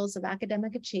present levels of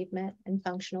academic achievement and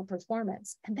functional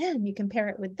performance. And then you can pair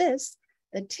it with this,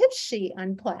 the tip sheet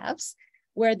on CLAPS,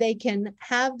 where they can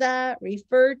have that,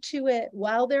 refer to it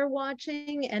while they're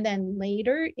watching, and then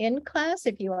later in class,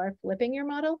 if you are flipping your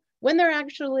model, when they're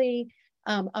actually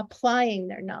applying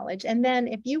their knowledge. And then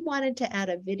if you wanted to add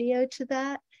a video to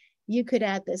that, you could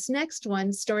add this next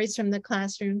one, Stories from the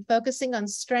Classroom, focusing on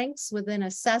strengths within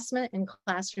assessment and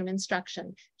classroom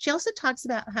instruction. She also talks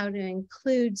about how to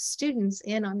include students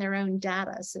in on their own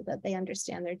data so that they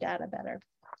understand their data better.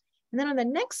 And then on the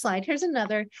next slide, here's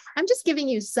another. I'm just giving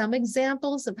you some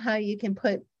examples of how you can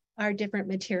put our different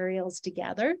materials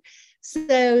together.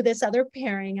 So this other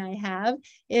pairing I have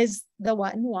is the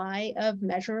what and why of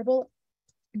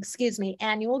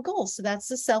annual goals. So that's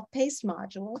the self-paced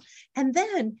module. And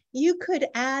then you could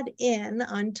add in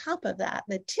on top of that,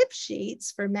 the tip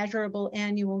sheets for measurable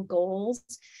annual goals.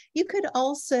 You could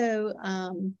also,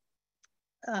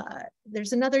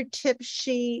 there's another tip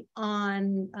sheet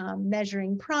on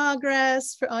measuring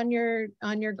progress on your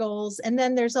goals. And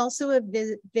then there's also a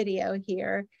video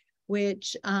here,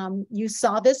 which you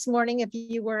saw this morning if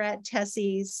you were at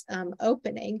Tessie's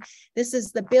opening. This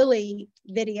is the Billy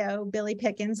video, Billy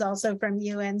Pickens, also from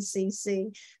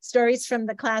UNCC, Stories from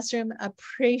the Classroom,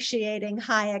 Appreciating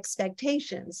High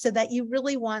Expectations, so that you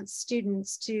really want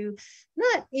students to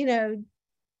not, you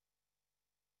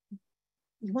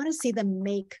want to see them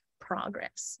make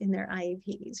progress in their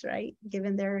IEPs, right?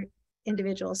 Given their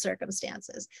individual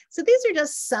circumstances. So these are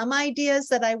just some ideas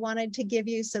that I wanted to give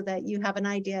you so that you have an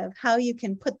idea of how you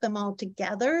can put them all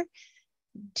together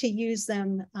to use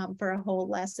them for a whole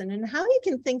lesson, and how you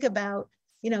can think about,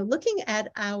 looking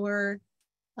at our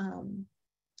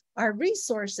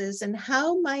resources and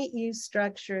how might you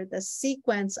structure the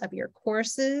sequence of your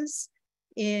courses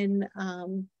in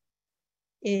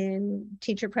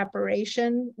teacher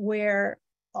preparation, where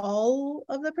all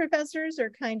of the professors are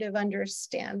kind of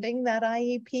understanding that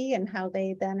IEP and how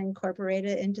they then incorporate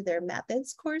it into their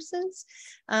methods courses.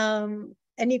 And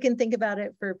you can think about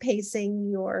it for pacing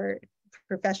your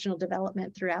professional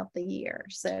development throughout the year.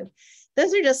 So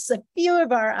those are just a few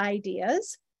of our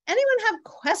ideas. Anyone have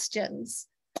questions?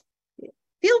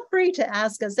 Feel free to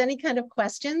ask us any kind of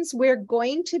questions. We're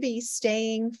going to be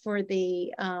staying for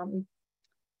the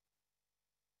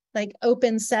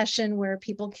open session where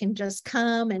people can just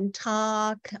come and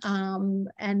talk.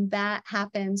 And that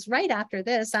happens right after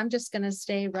this. I'm just going to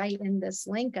stay right in this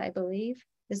link, I believe.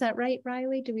 Is that right,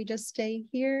 Riley? Do we just stay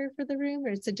here for the room, or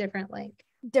it's a different link?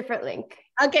 Different link.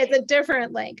 Okay, it's a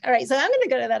different link. All right, so I'm going to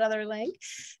go to that other link.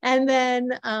 And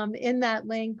then in that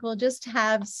link, we'll just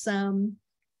have some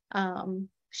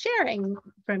sharing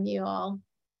from you all.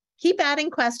 Keep adding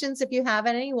questions if you have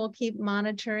any. We'll keep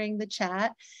monitoring the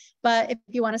chat. But if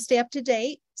you want to stay up to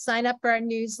date, sign up for our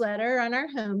newsletter on our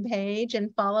homepage and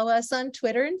follow us on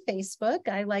Twitter and Facebook.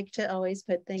 I like to always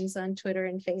put things on Twitter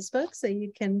and Facebook, so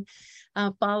you can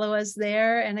follow us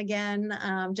there. And again,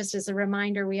 just as a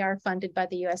reminder, we are funded by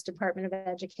the U.S. Department of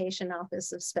Education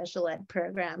Office of Special Ed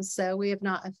Programs. So we have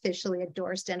not officially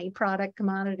endorsed any product,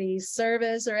 commodity,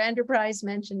 service, or enterprise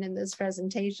mentioned in this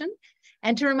presentation.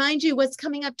 And to remind you what's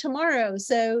coming up tomorrow.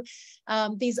 So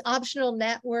these optional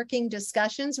networking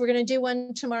discussions, we're going to do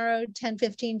one tomorrow,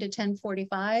 10:15 to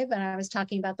 10:45. And I was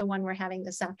talking about the one we're having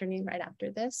this afternoon right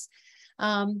after this.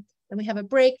 Then we have a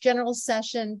break, general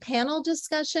session, panel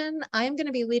discussion. I'm going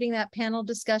to be leading that panel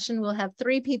discussion. We'll have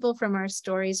 3 people from our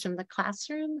Stories from the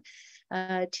Classroom,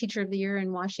 Teacher of the Year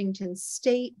in Washington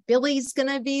State. Billy's going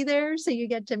to be there, so you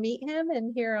get to meet him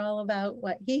and hear all about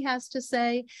what he has to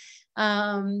say.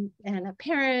 And a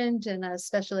parent and a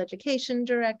special education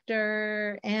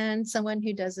director and someone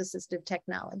who does assistive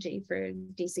technology for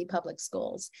DC Public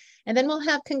Schools. And then we'll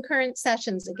have concurrent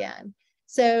sessions again.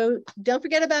 So don't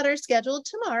forget about our schedule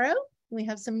tomorrow. We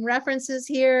have some references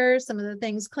here, some of the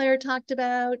things Claire talked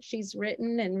about. She's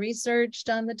written and researched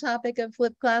on the topic of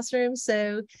flipped classrooms.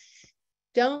 So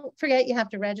don't forget you have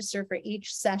to register for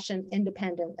each session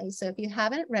independently. So if you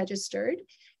haven't registered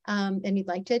and you'd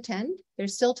like to attend,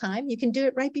 there's still time. You can do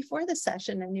it right before the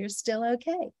session and you're still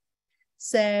okay.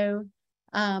 So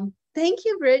thank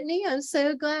you, Brittany. I'm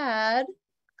so glad.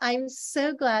 I'm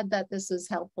so glad that this was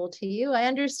helpful to you. I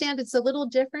understand it's a little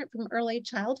different from early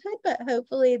childhood, but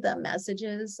hopefully the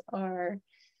messages are,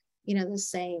 you know, the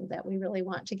same, that we really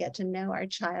want to get to know our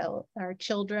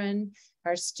children,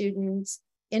 our students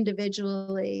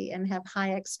individually, and have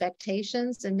high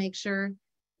expectations and make sure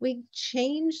we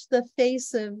change the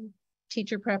face of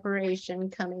teacher preparation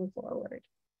coming forward.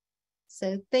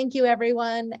 So thank you,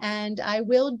 everyone. And I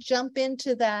will jump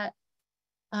into that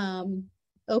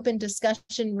open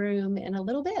discussion room in a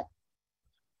little bit.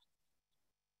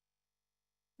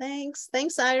 Thanks.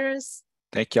 Thanks, Iris.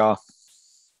 Thank y'all.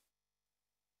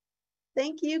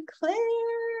 Thank you, Claire.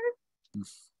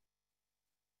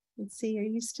 Let's see, are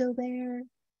you still there?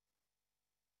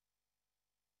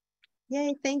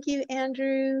 Yay, thank you,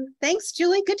 Andrew. Thanks,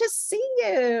 Julie. Good to see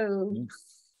you.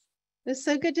 It's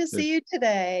so good to see you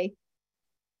today.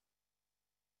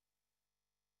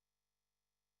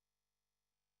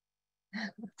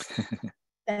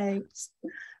 Thanks.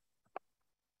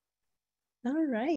 All right.